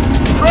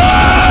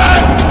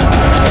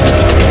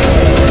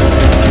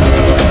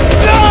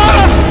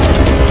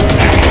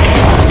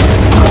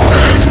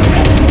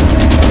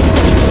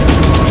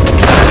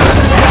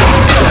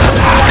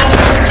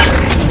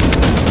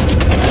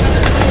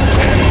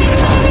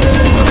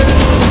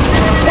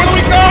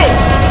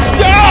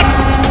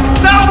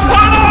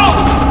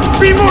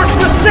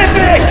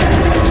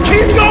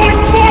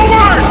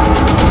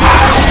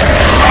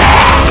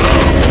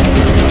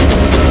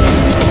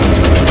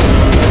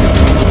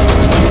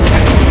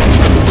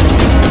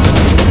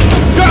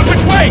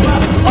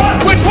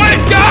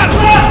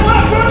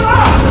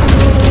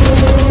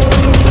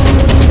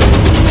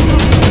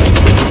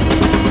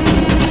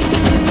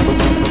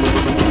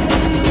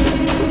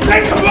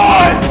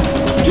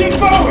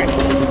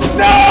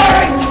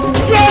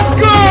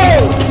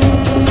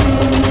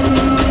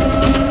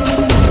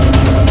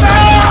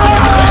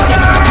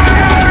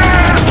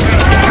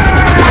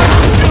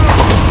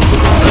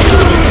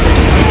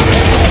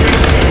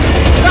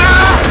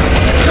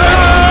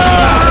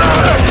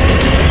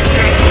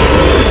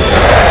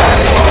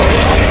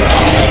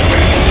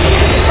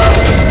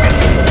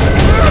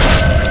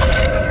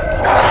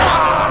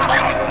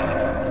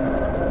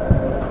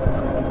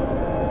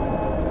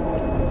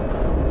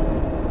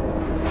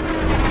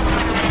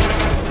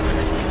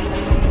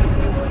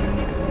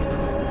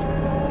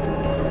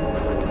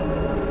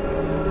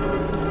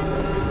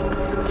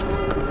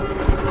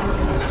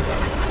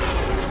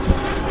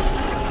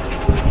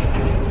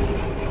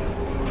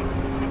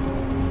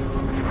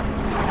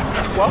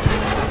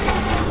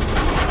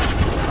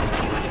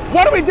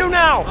 we do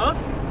now? Huh?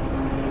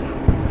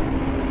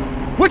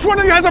 Which one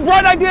of you has a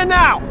bright idea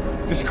now?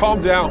 Just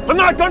calm down. I'm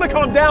not gonna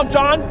calm down,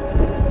 John.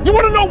 You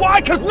wanna know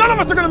why? Because none of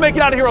us are gonna make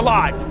it out of here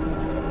alive.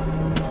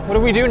 What do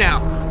we do now?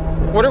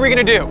 What are we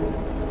gonna do?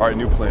 All right,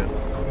 new plan.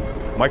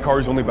 My car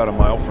is only about a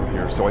mile from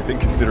here, so I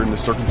think considering the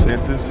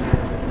circumstances,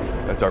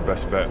 that's our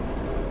best bet.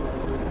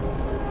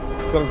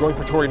 But I'm going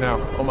for Tori now.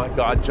 Oh my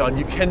God, John,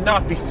 you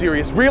cannot be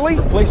serious. Really?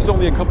 The place is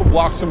only a couple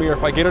blocks from here.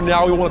 If I get her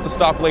now, we won't have to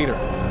stop later.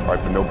 All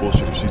right, but no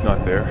bullshit. If she's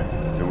not there,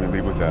 then we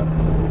leave with that.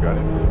 You got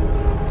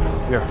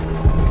it? Here.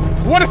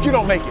 What if you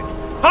don't make it?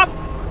 Huh?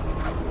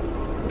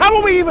 How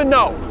will we even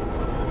know?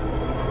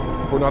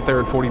 If we're not there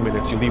in 40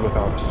 minutes, you leave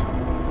without us.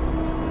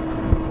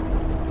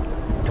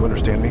 Do you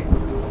understand me?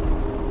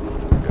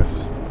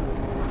 Yes.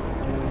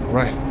 All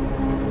right.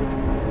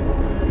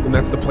 Then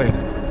that's the plan.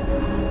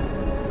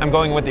 I'm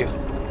going with you.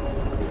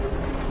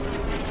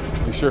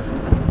 You sure?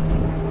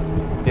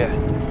 Yeah.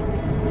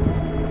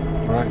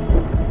 All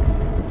right.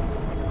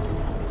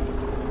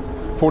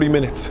 40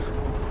 minutes.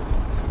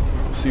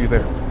 See you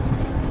there.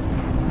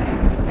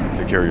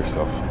 Take care of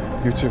yourself.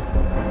 You too.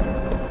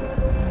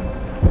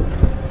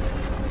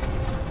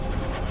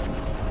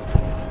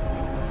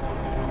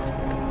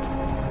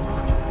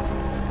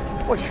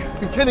 What,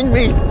 are you kidding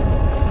me?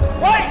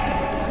 Wait!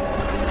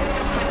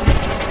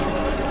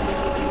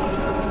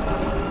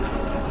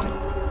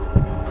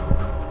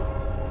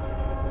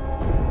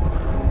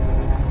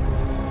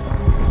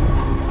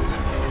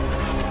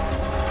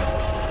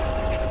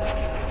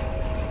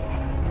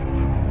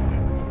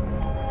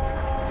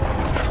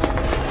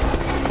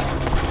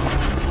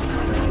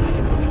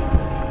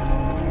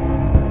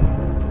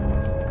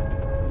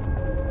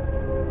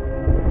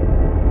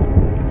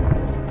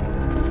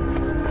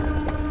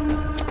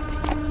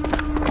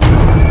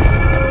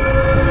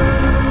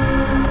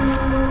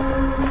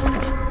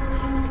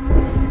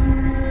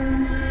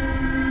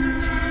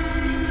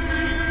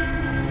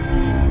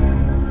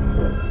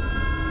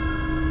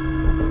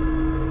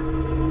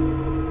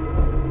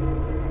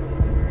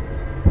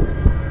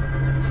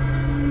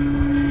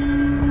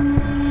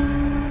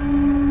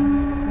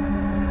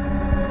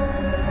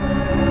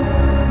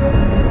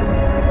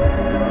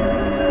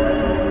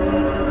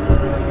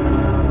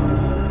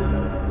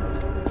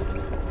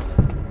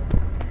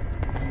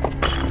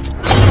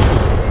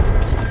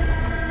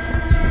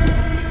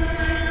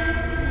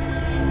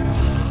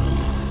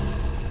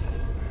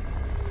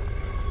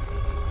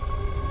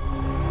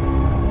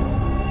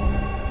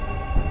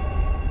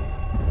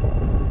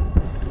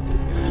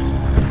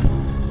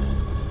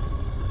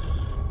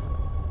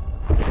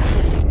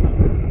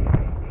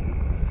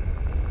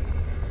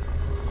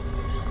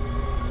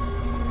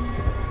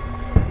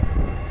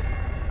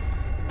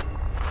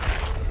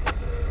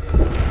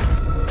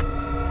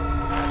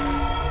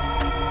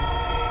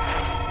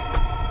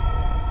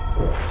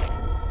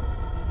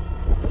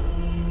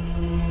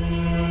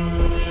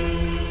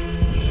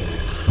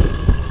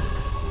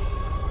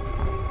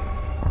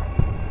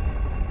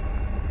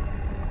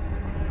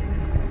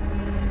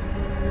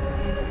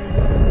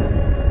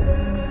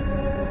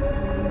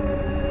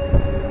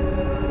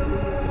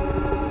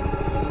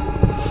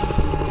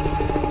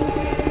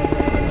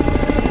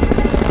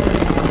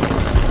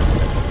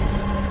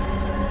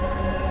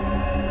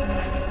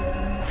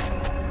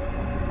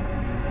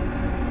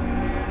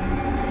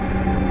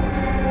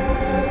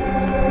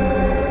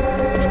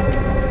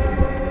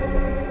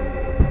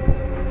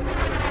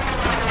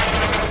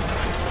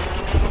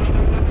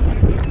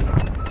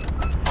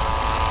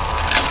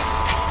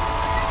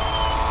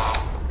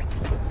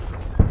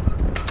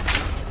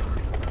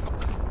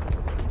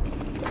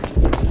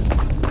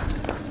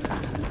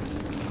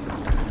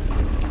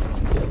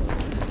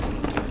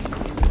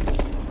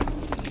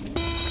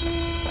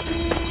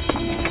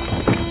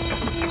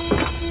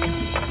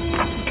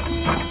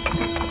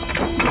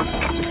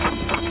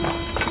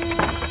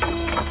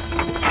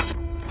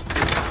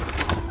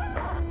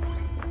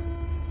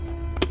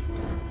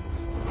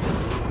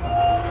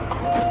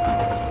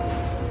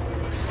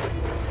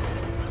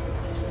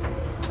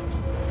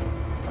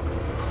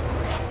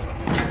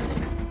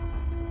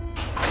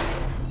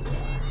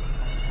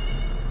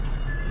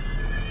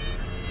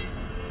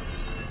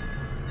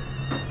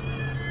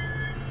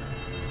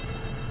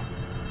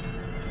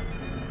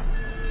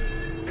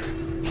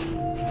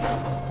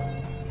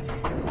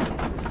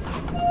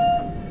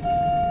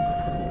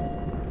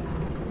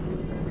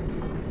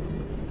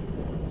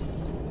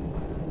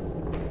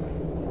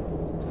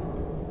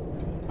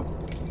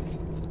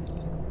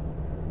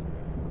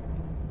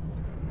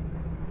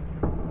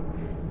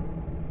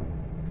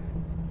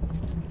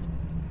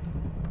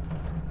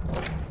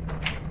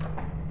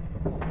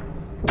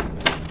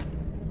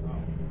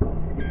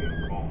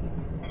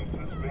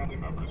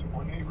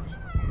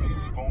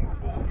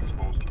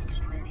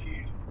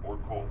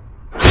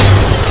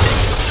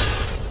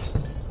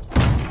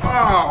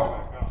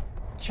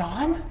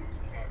 John?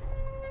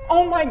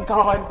 Oh my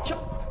God, John,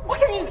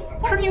 what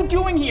are you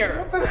doing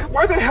here?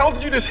 Why the hell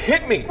did you just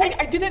hit me?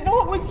 I didn't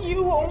know it was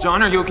you. Oh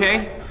John, are you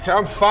okay? Yeah,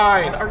 I'm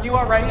fine. Are you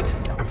all right?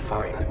 I'm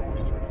fine.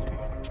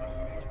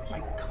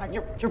 My God,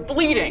 You're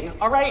bleeding,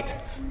 all right?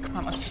 Come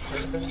on, let's take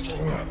care of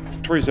this.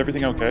 Tori, is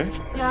everything okay?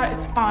 Yeah,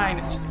 it's fine.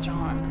 It's just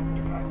John.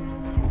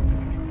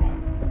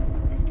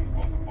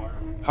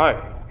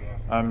 Hi,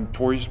 I'm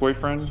Tori's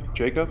boyfriend,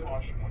 Jacob.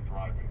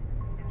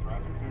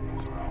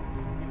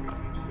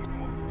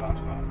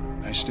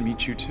 Nice to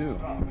meet you too.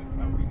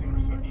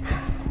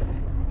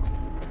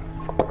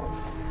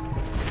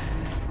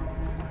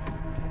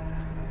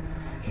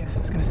 Okay, this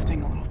is gonna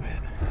sting a little bit.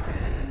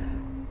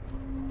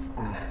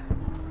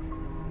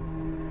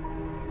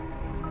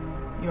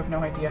 You have no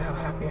idea how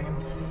happy I am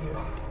to see you.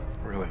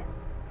 Really?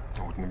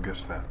 I wouldn't have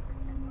guessed that.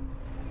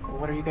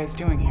 What are you guys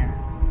doing here?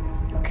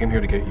 I came here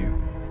to get you.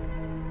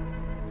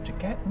 To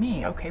get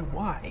me? Okay,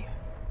 why?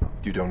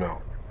 You don't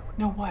know.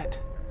 No what?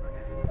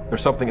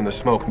 There's something in the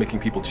smoke making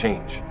people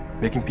change,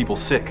 making people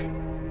sick.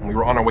 And we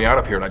were on our way out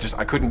of here, and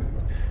I couldn't...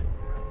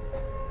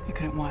 You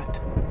couldn't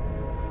what?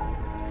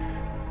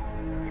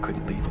 I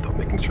couldn't leave without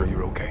making sure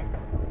you're okay.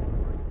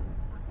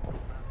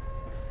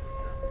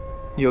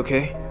 You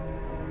okay?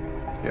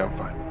 Yeah, I'm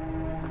fine.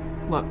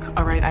 Look,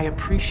 all right, I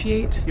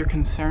appreciate your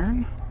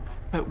concern,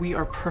 but we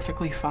are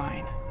perfectly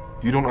fine.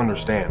 You don't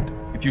understand.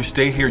 If you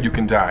stay here, you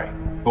can die.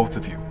 Both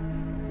of you.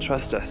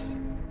 Trust us.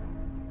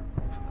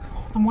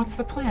 Then what's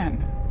the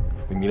plan?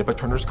 We meet up at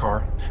Turner's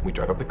car, and we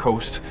drive up the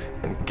coast,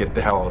 and get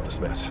the hell out of this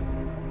mess.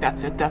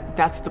 That's it?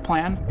 That's the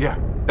plan? Yeah,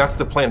 that's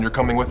the plan. You're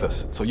coming with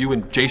us. So you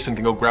and Jason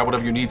can go grab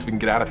whatever you need so we can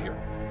get out of here.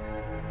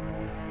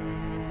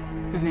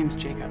 His name's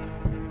Jacob.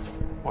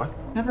 What?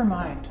 Never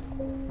mind.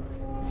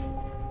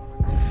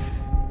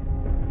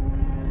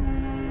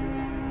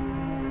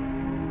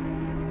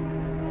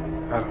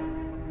 Adam.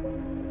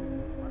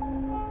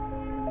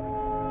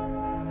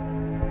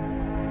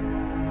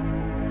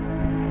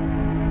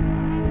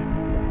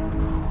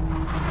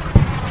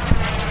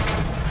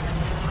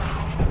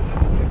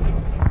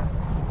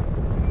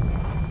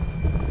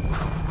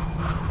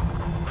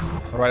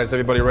 All right, is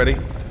everybody ready?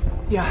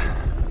 Yeah.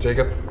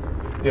 Jacob?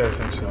 Yeah, I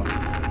think so.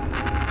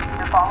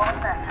 The following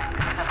message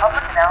is a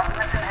public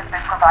announcement and has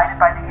been provided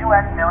by the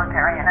U.S.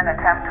 military in an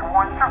attempt to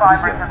warn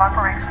survivors of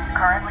operations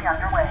currently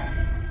underway.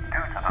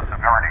 Due to the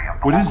severity of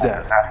the What is local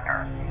that?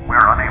 disaster,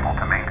 we're unable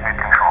to maintain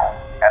control.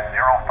 At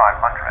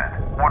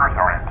 0500, orders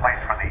are in place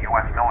for the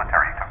U.S.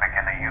 military to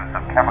begin the use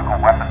of chemical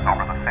weapons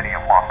over the city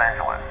of Los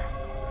Angeles.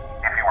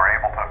 If you are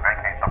able to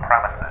vacate the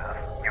premises,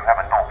 you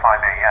have until 5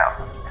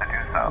 a.m. to do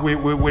so.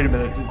 Wait a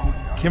minute.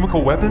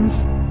 Chemical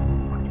weapons?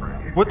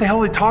 What the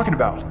hell are they talking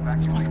about?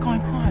 What's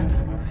going on?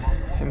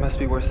 It must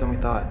be worse than we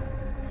thought.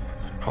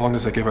 How long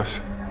does that give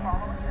us?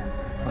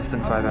 Less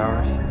than 5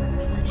 hours.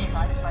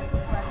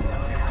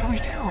 What do we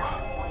do?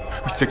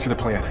 We stick to the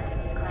plan.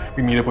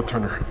 We meet up with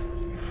Turner.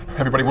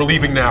 Everybody, we're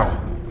leaving now.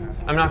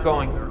 I'm not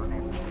going.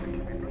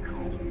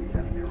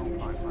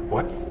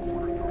 What?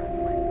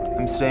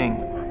 I'm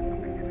staying.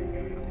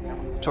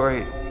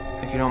 Tori,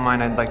 if you don't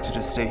mind, I'd like to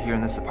just stay here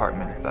in this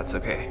apartment, if that's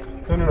okay.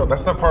 No,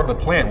 that's not part of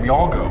the plan. We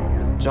all go.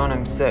 John,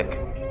 I'm sick.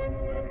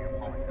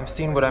 I've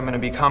seen what I'm gonna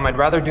become. I'd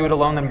rather do it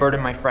alone than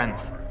burden my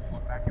friends.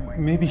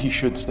 Maybe he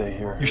should stay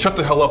here. You shut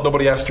the hell up.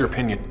 Nobody asked your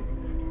opinion.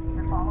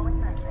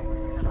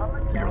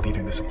 We are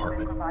leaving this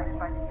apartment.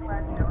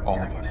 All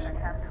of us.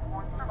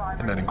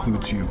 And that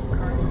includes you.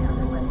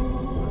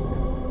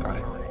 Got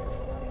it?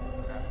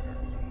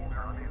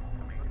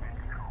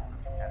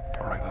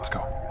 All right, let's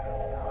go.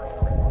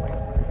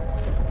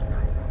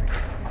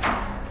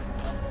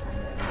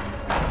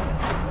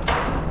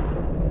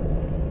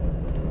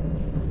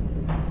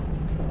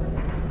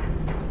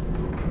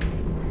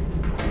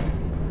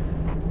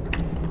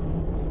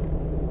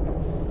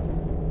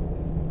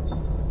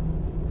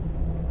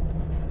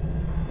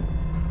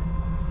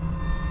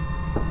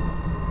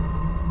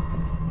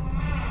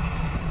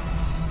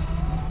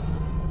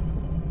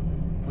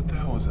 What the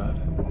hell was that?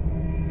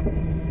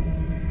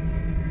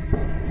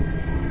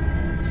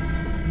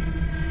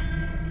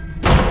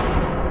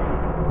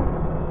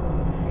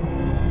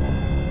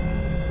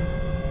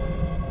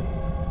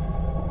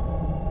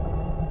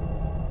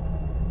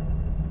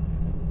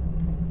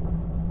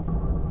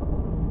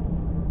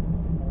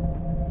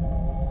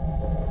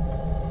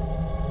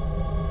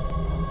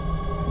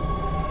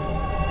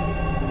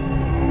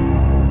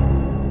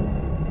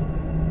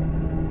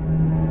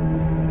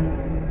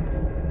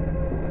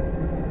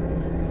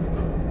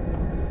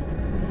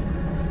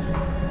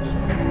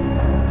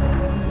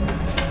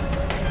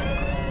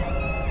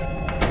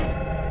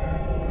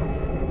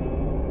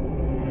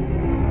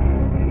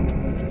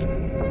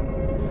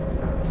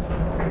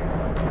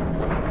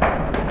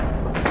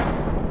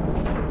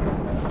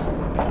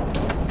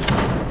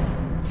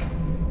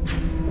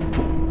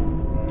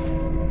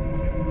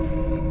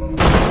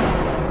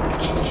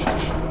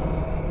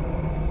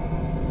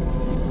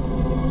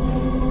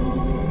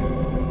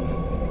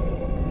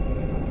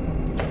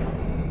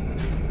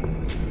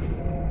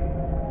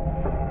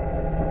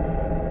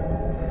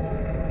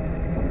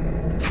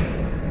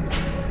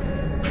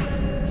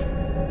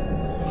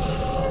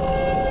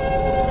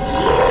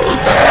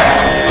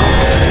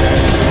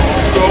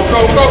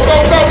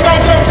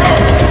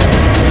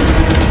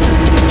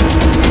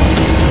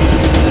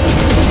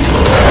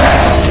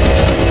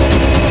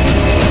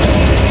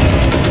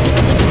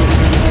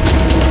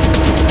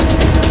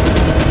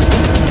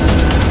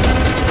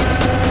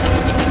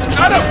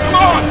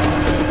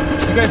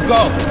 You guys go.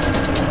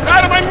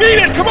 Adam, I mean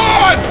it! Come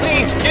on!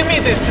 Please, give me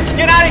this. Just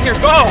get out of here.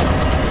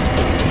 Go!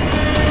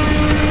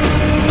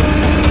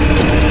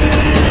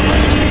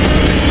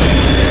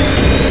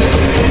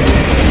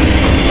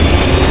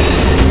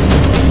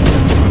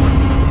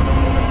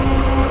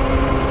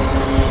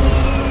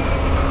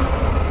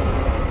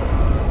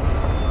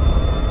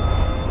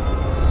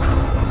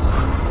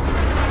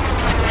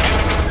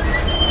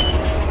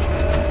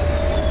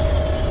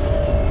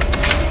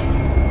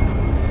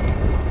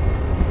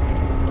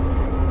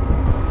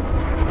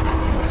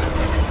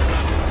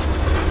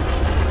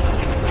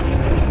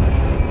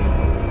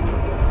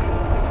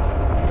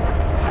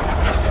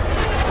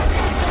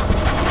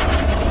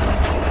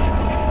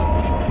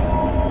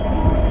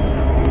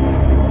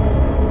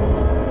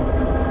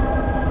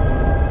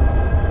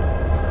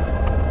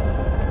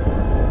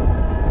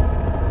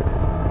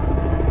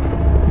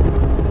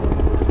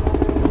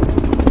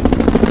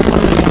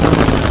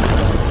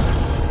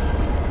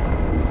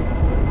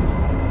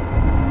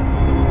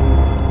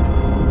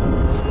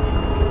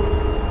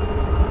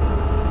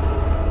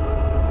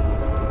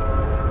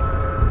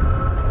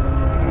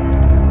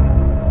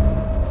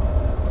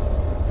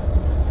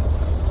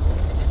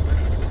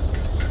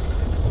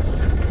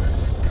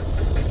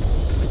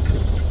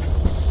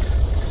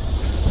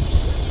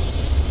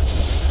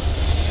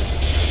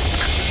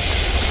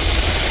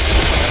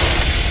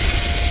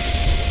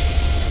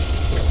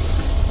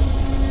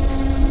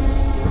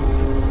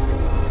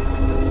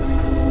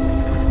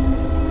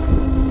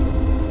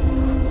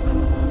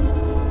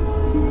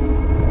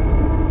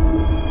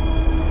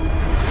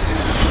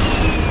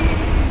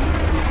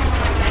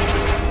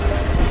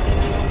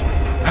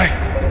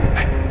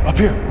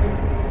 Here,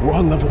 we're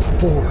on level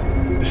 4.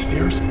 The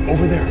stairs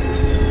over there.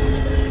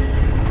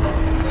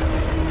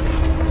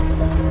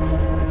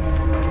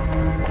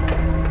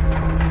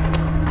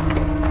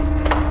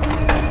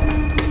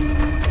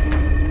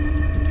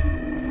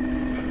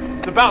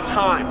 It's about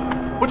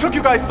time. What took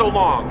you guys so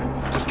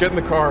long? Just get in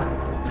the car.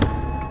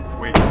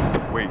 Wait,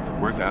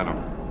 where's Adam?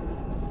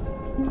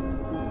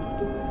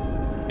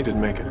 He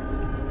didn't make it.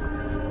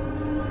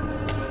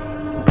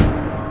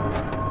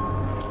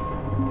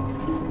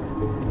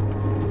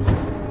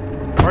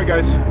 All right,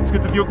 guys, let's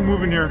get the vehicle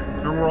moving here.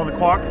 Remember, we're on the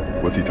clock.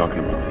 What's he talking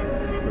about?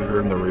 We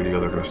heard on the radio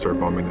they're going to start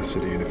bombing the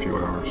city in a few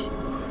hours.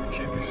 You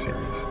can't be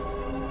serious.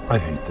 I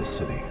hate this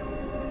city.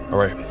 All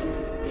right,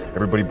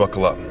 everybody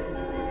buckle up.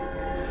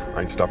 I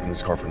ain't stopping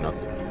this car for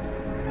nothing.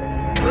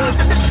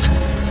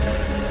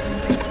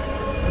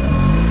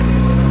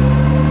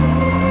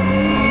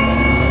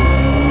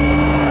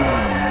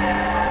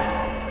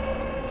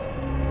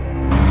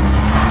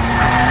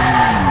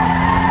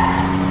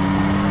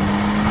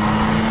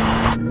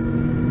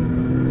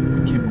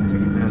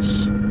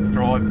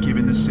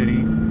 City,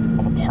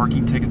 all the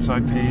parking tickets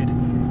I paid.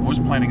 I was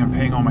planning on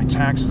paying all my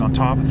taxes on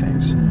top of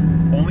things,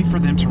 only for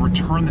them to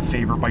return the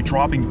favor by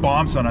dropping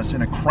bombs on us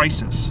in a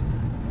crisis.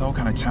 What the hell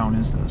kind of town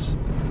is this?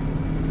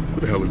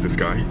 Who the hell is this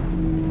guy?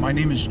 My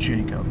name is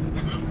Jacob.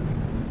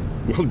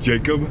 Well,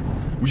 Jacob,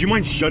 would you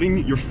mind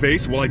shutting your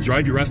face while I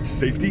drive your ass to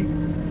safety?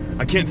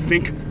 I can't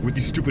think with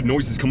these stupid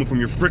noises coming from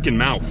your frickin'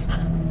 mouth.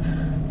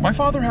 My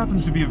father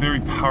happens to be a very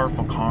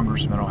powerful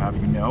congressman, I'll have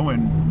you know,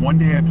 and one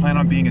day I plan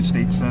on being a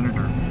state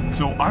senator.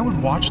 So I would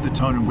watch the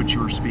tone in which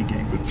you are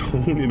speaking. The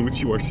tone in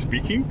which you are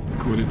speaking?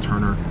 Quit it,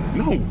 Turner.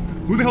 No!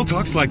 Who the hell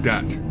talks like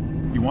that?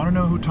 You want to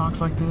know who talks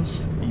like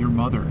this? Your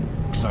mother,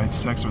 because I had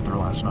sex with her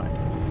last night.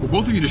 Well,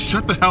 both of you just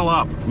shut the hell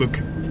up.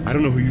 Look, I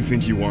don't know who you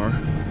think you are,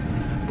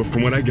 but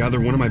from what I gather,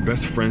 one of my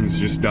best friends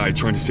just died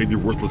trying to save your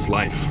worthless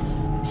life.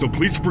 So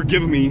please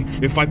forgive me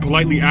if I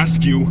politely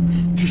ask you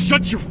to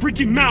shut your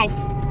freaking mouth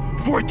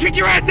before I kick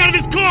your ass out of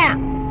this car!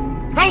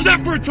 How's that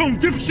for a tone,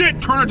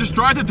 dipshit? Turner, just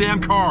drive the damn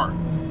car.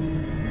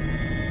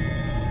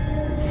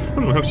 I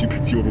don't know how she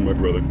picked you over my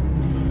brother.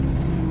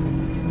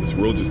 This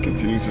world just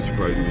continues to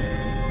surprise me.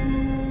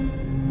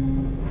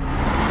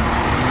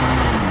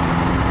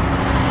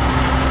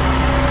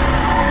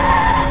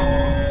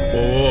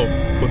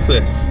 Whoa, what's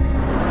this?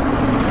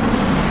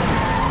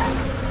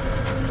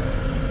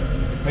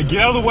 Hey,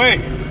 get out of the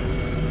way!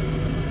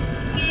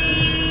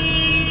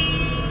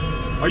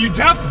 Are you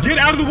deaf? Get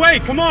out of the way,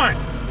 come on!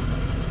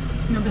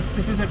 No, this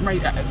isn't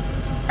right.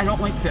 I don't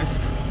like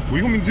this. What do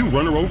you want me to do,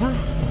 run her over?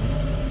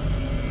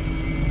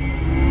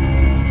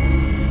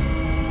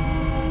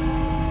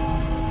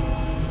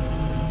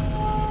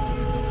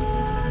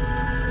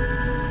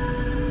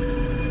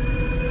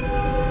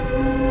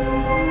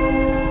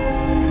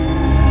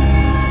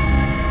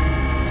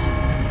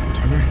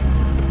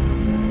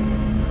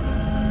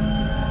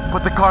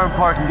 Put the car in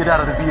park and get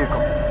out of the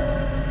vehicle.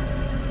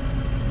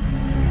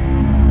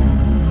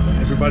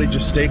 Everybody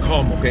just stay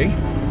calm, okay?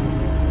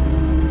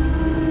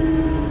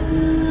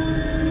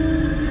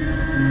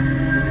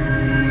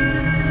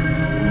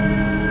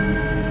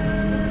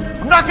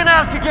 I'm not gonna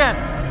ask again!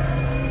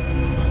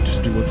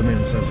 Just do what the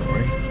man says, all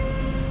right?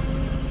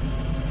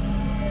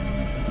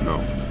 No.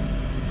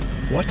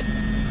 What?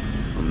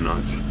 I'm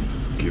not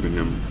giving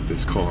him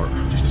this car.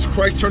 Jesus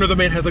Christ, Turner, the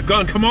man has a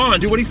gun. Come on,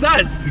 do what he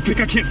says! You think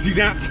I can't see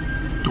that?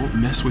 Don't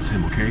mess with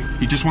him, okay?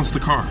 He just wants the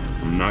car.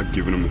 I'm not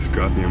giving him this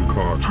goddamn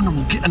car. Turner,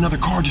 we'll get another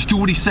car. Just do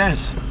what he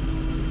says.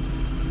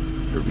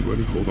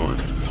 Everybody, hold on.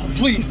 Oh,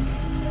 please!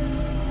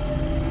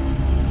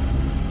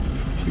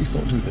 Please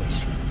don't do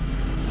this.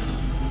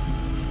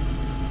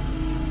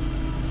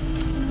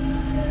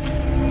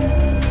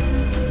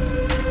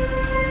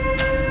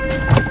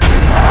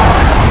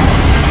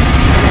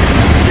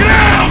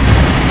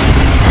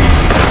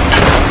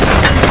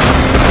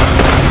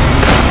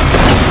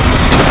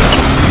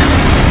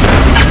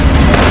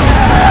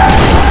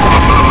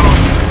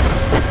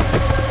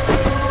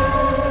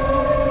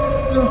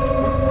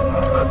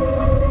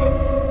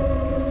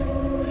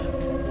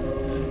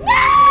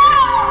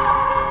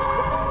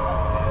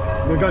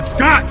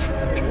 Scott!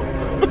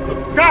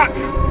 Scott!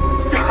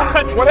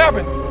 Scott! What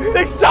happened?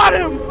 They shot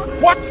him!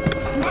 What? Scott!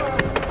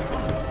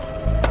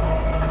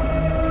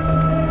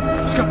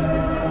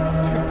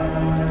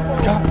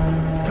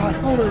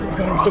 Oh my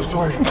God, I'm so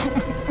sorry.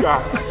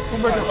 Scott! Oh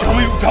my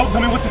God!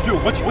 Tell me what to do.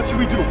 What should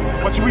we do?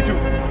 What should we do?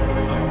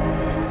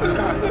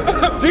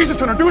 Scott! Jesus,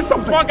 Turner, do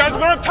something! Come on, guys, we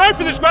don't have time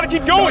for this. We gotta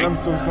keep going. I'm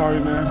so sorry,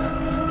 man.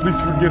 Please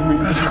forgive me.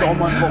 This is all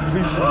my fault.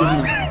 Please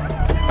forgive me.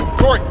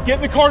 Corey, get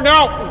in the car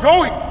now. We're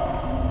going.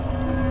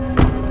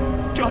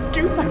 John,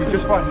 do something.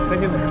 Just fine. Just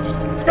hang in there. Just...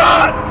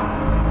 Scott!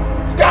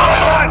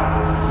 Scott!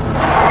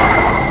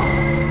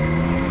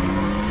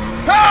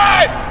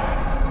 Hey!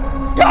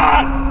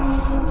 Scott!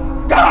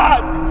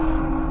 Scott!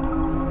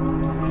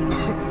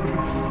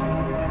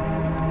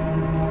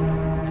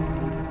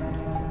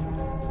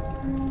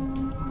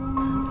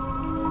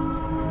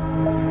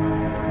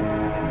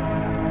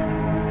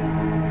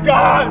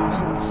 Scott!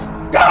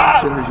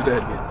 Scott! Turner, you're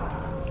dead.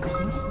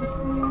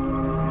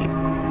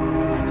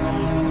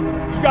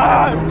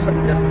 Scott!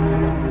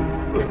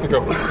 We have to go.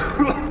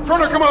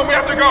 Turner, come on, we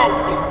have to go!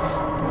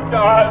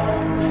 Scott!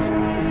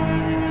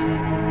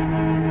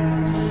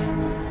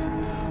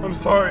 I'm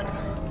sorry.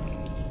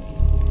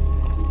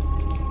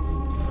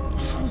 I'm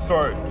so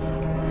sorry.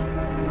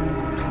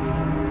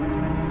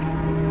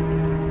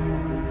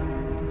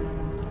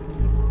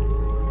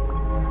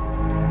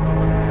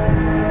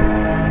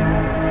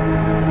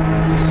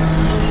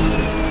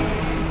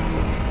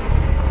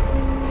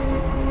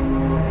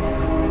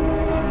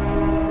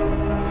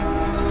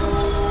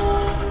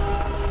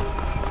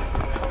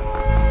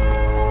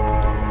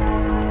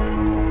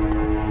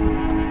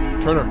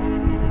 Turner,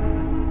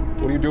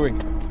 what are you doing?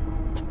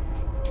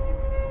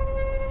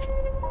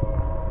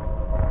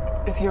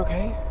 Is he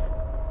okay?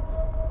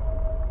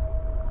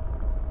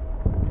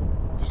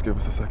 Just give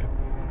us a second.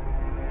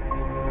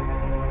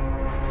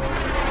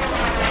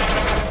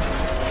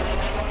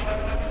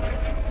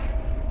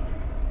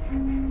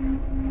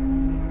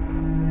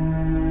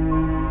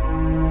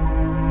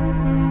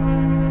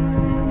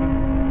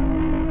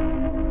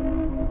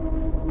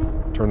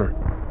 Turner,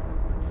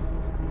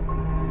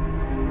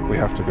 we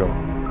have to go.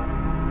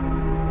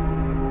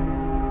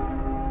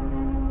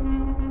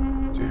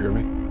 Do you hear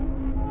me?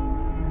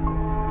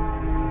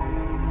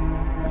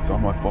 It's all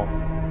my fault.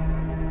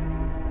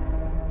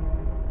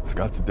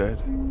 Scott's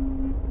dead.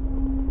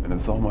 And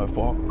it's all my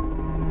fault.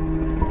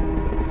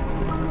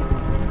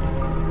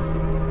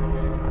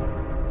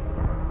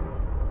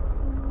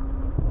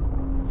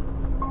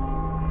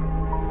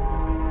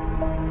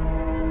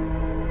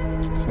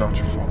 It's not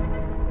your fault.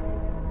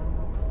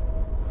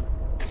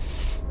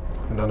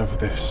 None of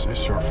this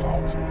is your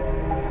fault.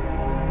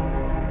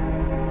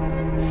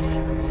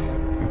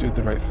 You did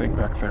the right thing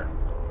back there.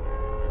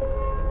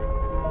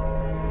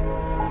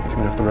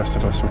 Even if the rest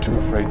of us were too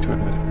afraid to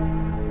admit it.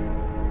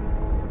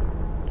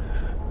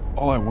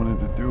 All I wanted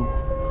to do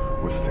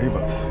was save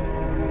us.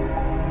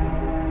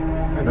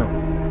 I know.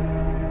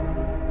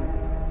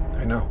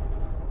 I know.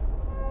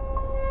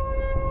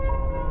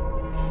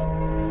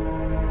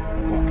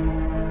 But look.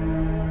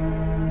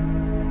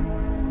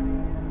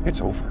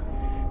 It's over.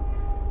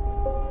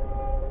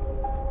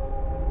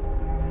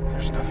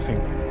 There's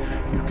nothing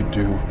you can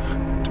do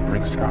to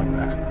bring Scott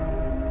back.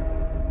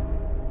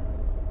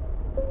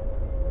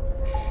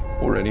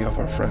 Or any of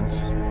our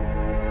friends.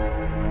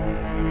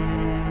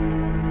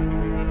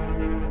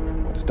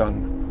 What's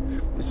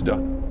done is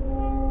done.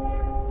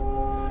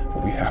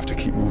 But we have to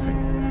keep moving.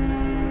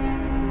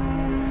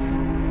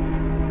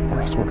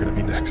 Or else we're gonna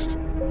be next.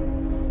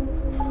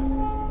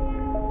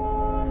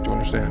 Do you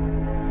understand?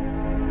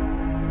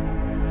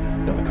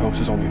 Now the coast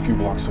is only a few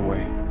blocks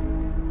away.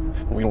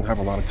 And we don't have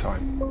a lot of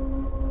time.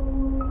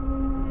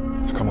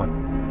 So come on.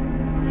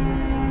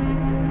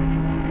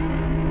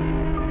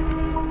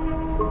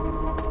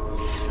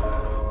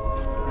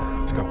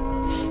 Let's go.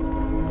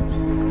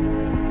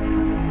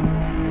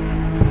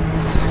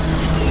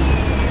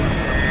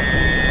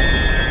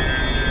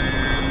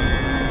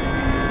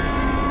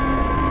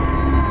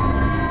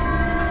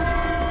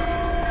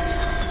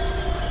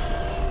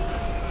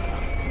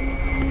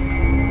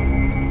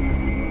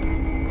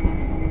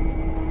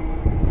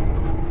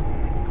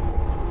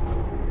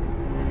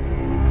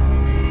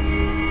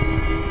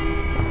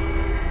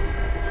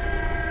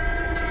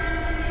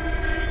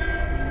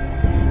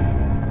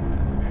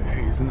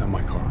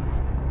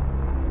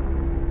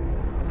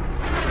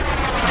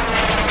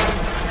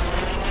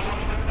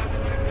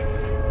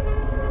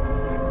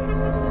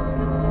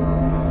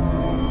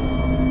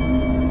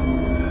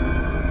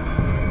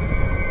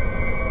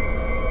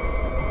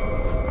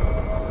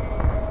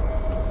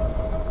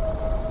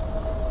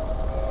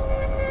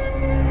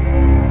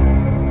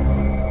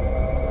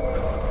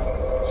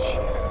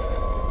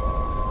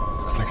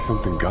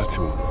 something got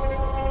to him.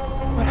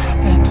 What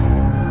happened?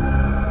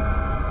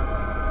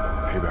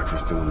 Payback for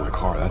stealing my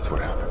car, that's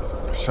what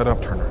happened. Shut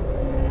up, Turner.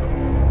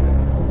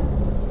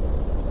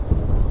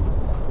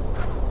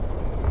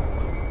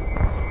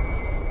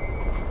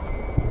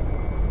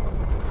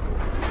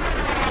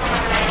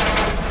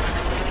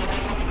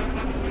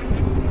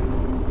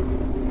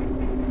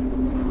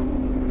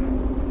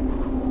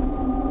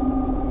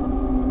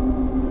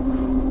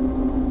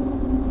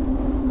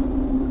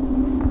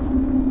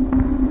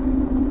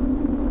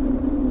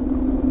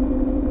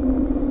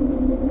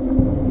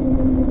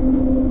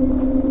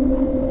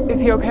 Is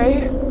he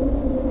okay?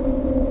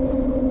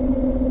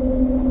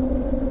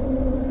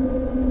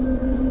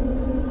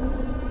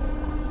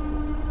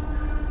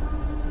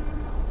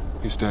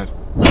 He's dead.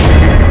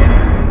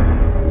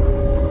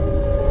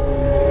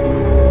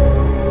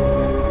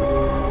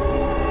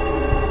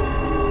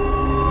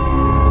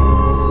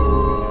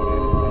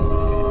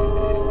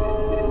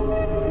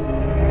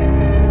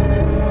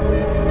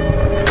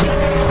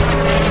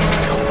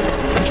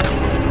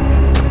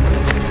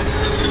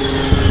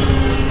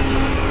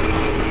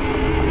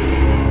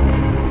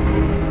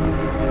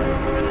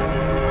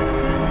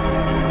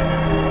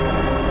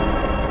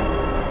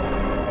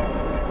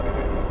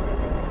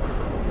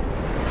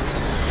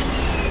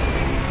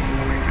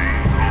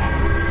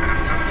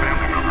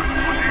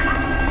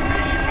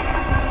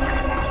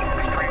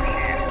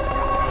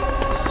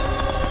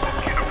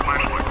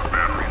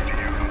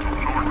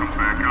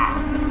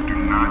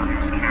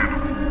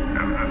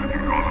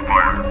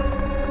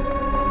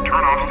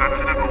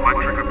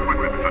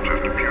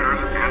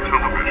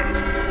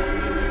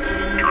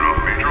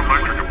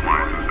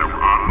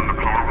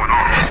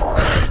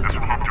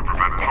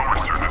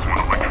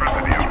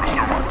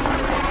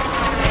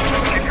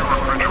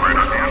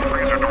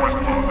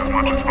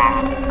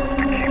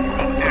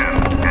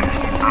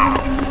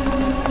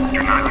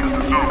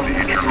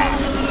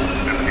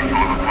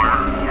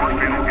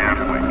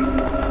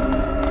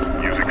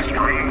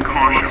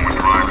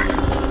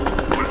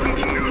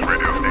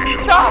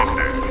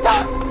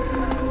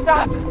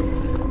 Stop!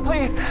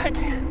 Please, I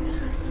can't.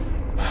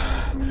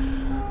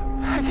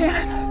 I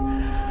can't.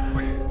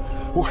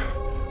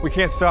 We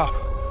can't stop.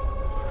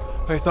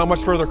 Hey, it's not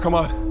much further, come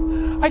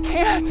on. I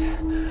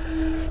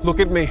can't. Look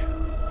at me.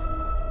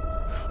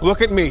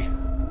 Look at me.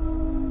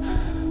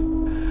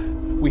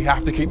 We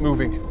have to keep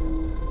moving.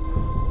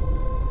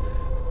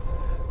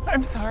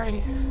 I'm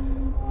sorry.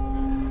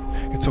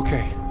 It's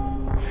okay.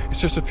 It's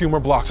just a few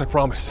more blocks, I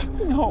promise.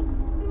 No.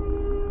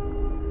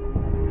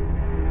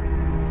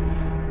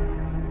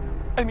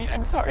 I mean,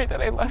 I'm sorry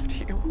that I left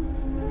you.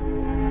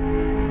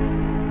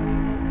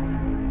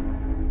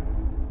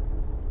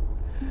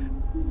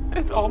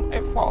 It's all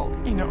my fault,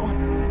 you know.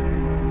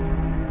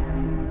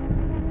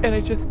 And I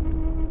just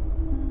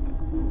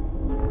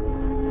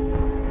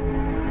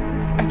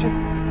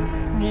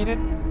needed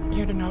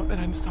you to know that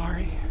I'm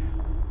sorry.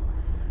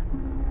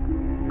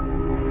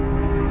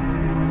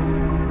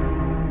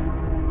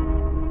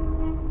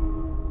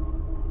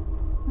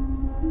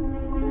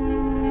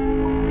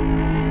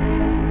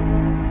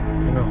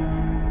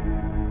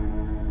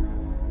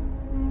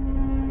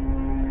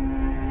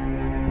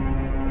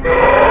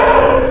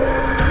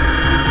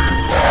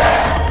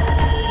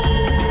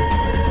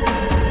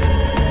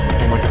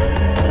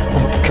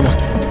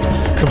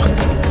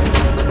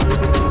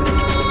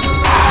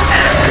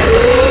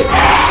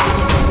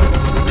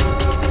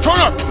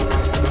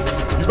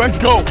 Let's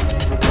go!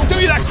 Don't give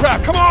me that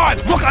crap, come on!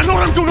 Look, I know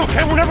what I'm doing,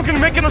 okay? We're never gonna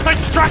make it unless I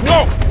distract you.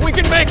 No, we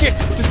can make it!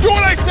 Just do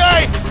what I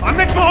say! I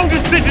make my own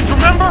decisions,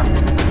 remember?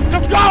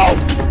 Now go!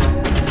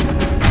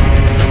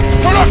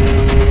 Turner!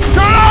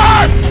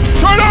 Turner!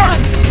 Turner!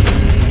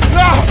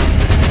 No!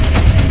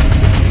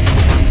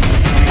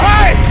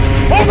 Hey!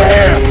 Over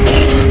here!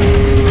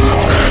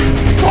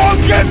 Don't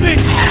get me!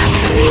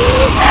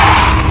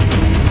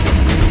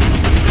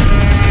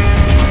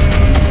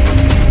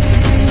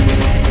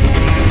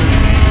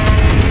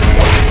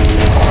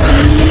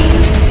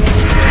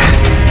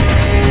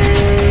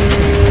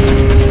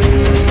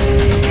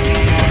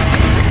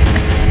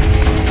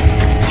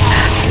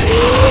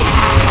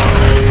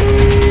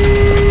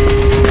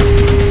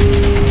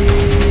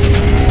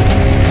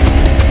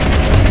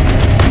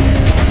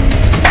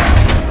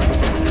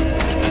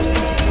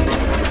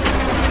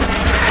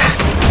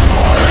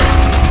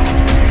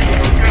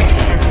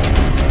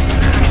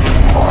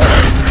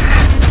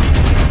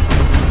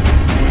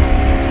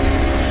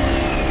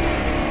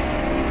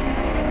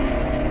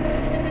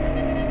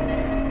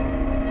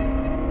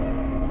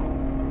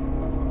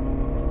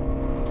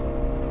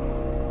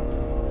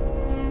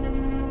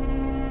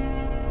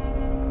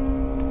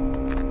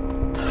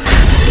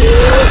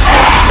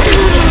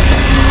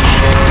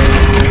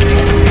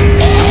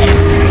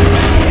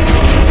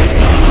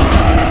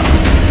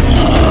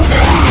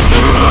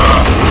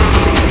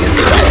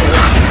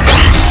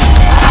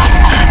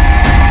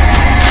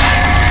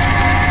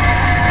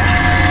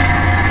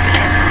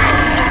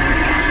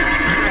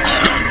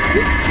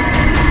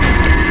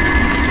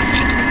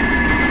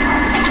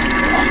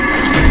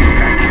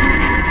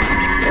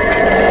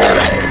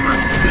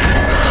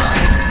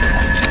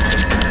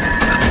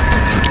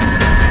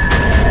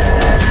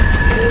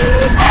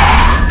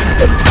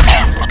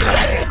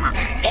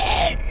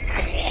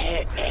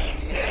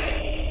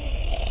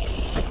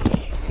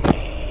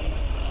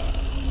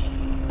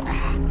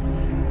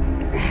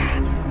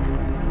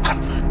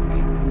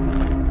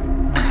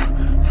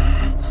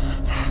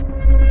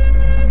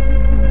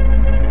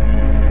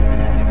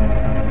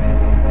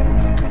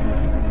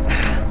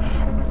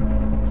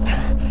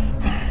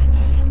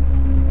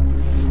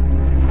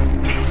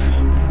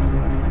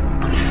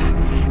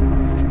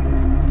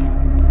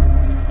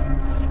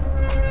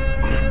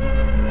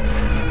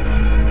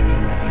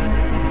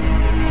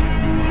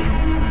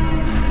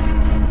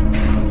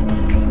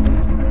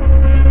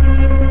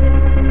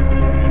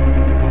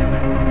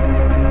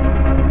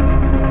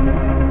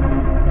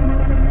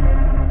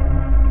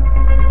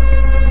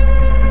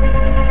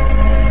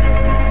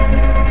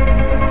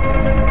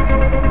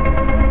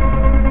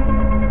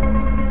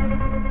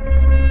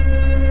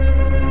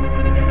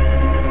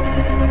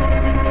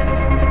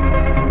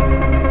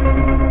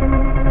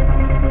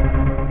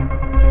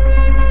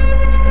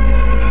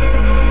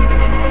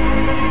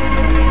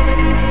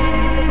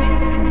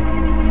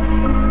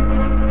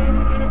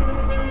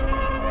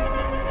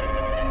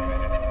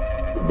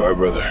 All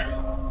right, brother.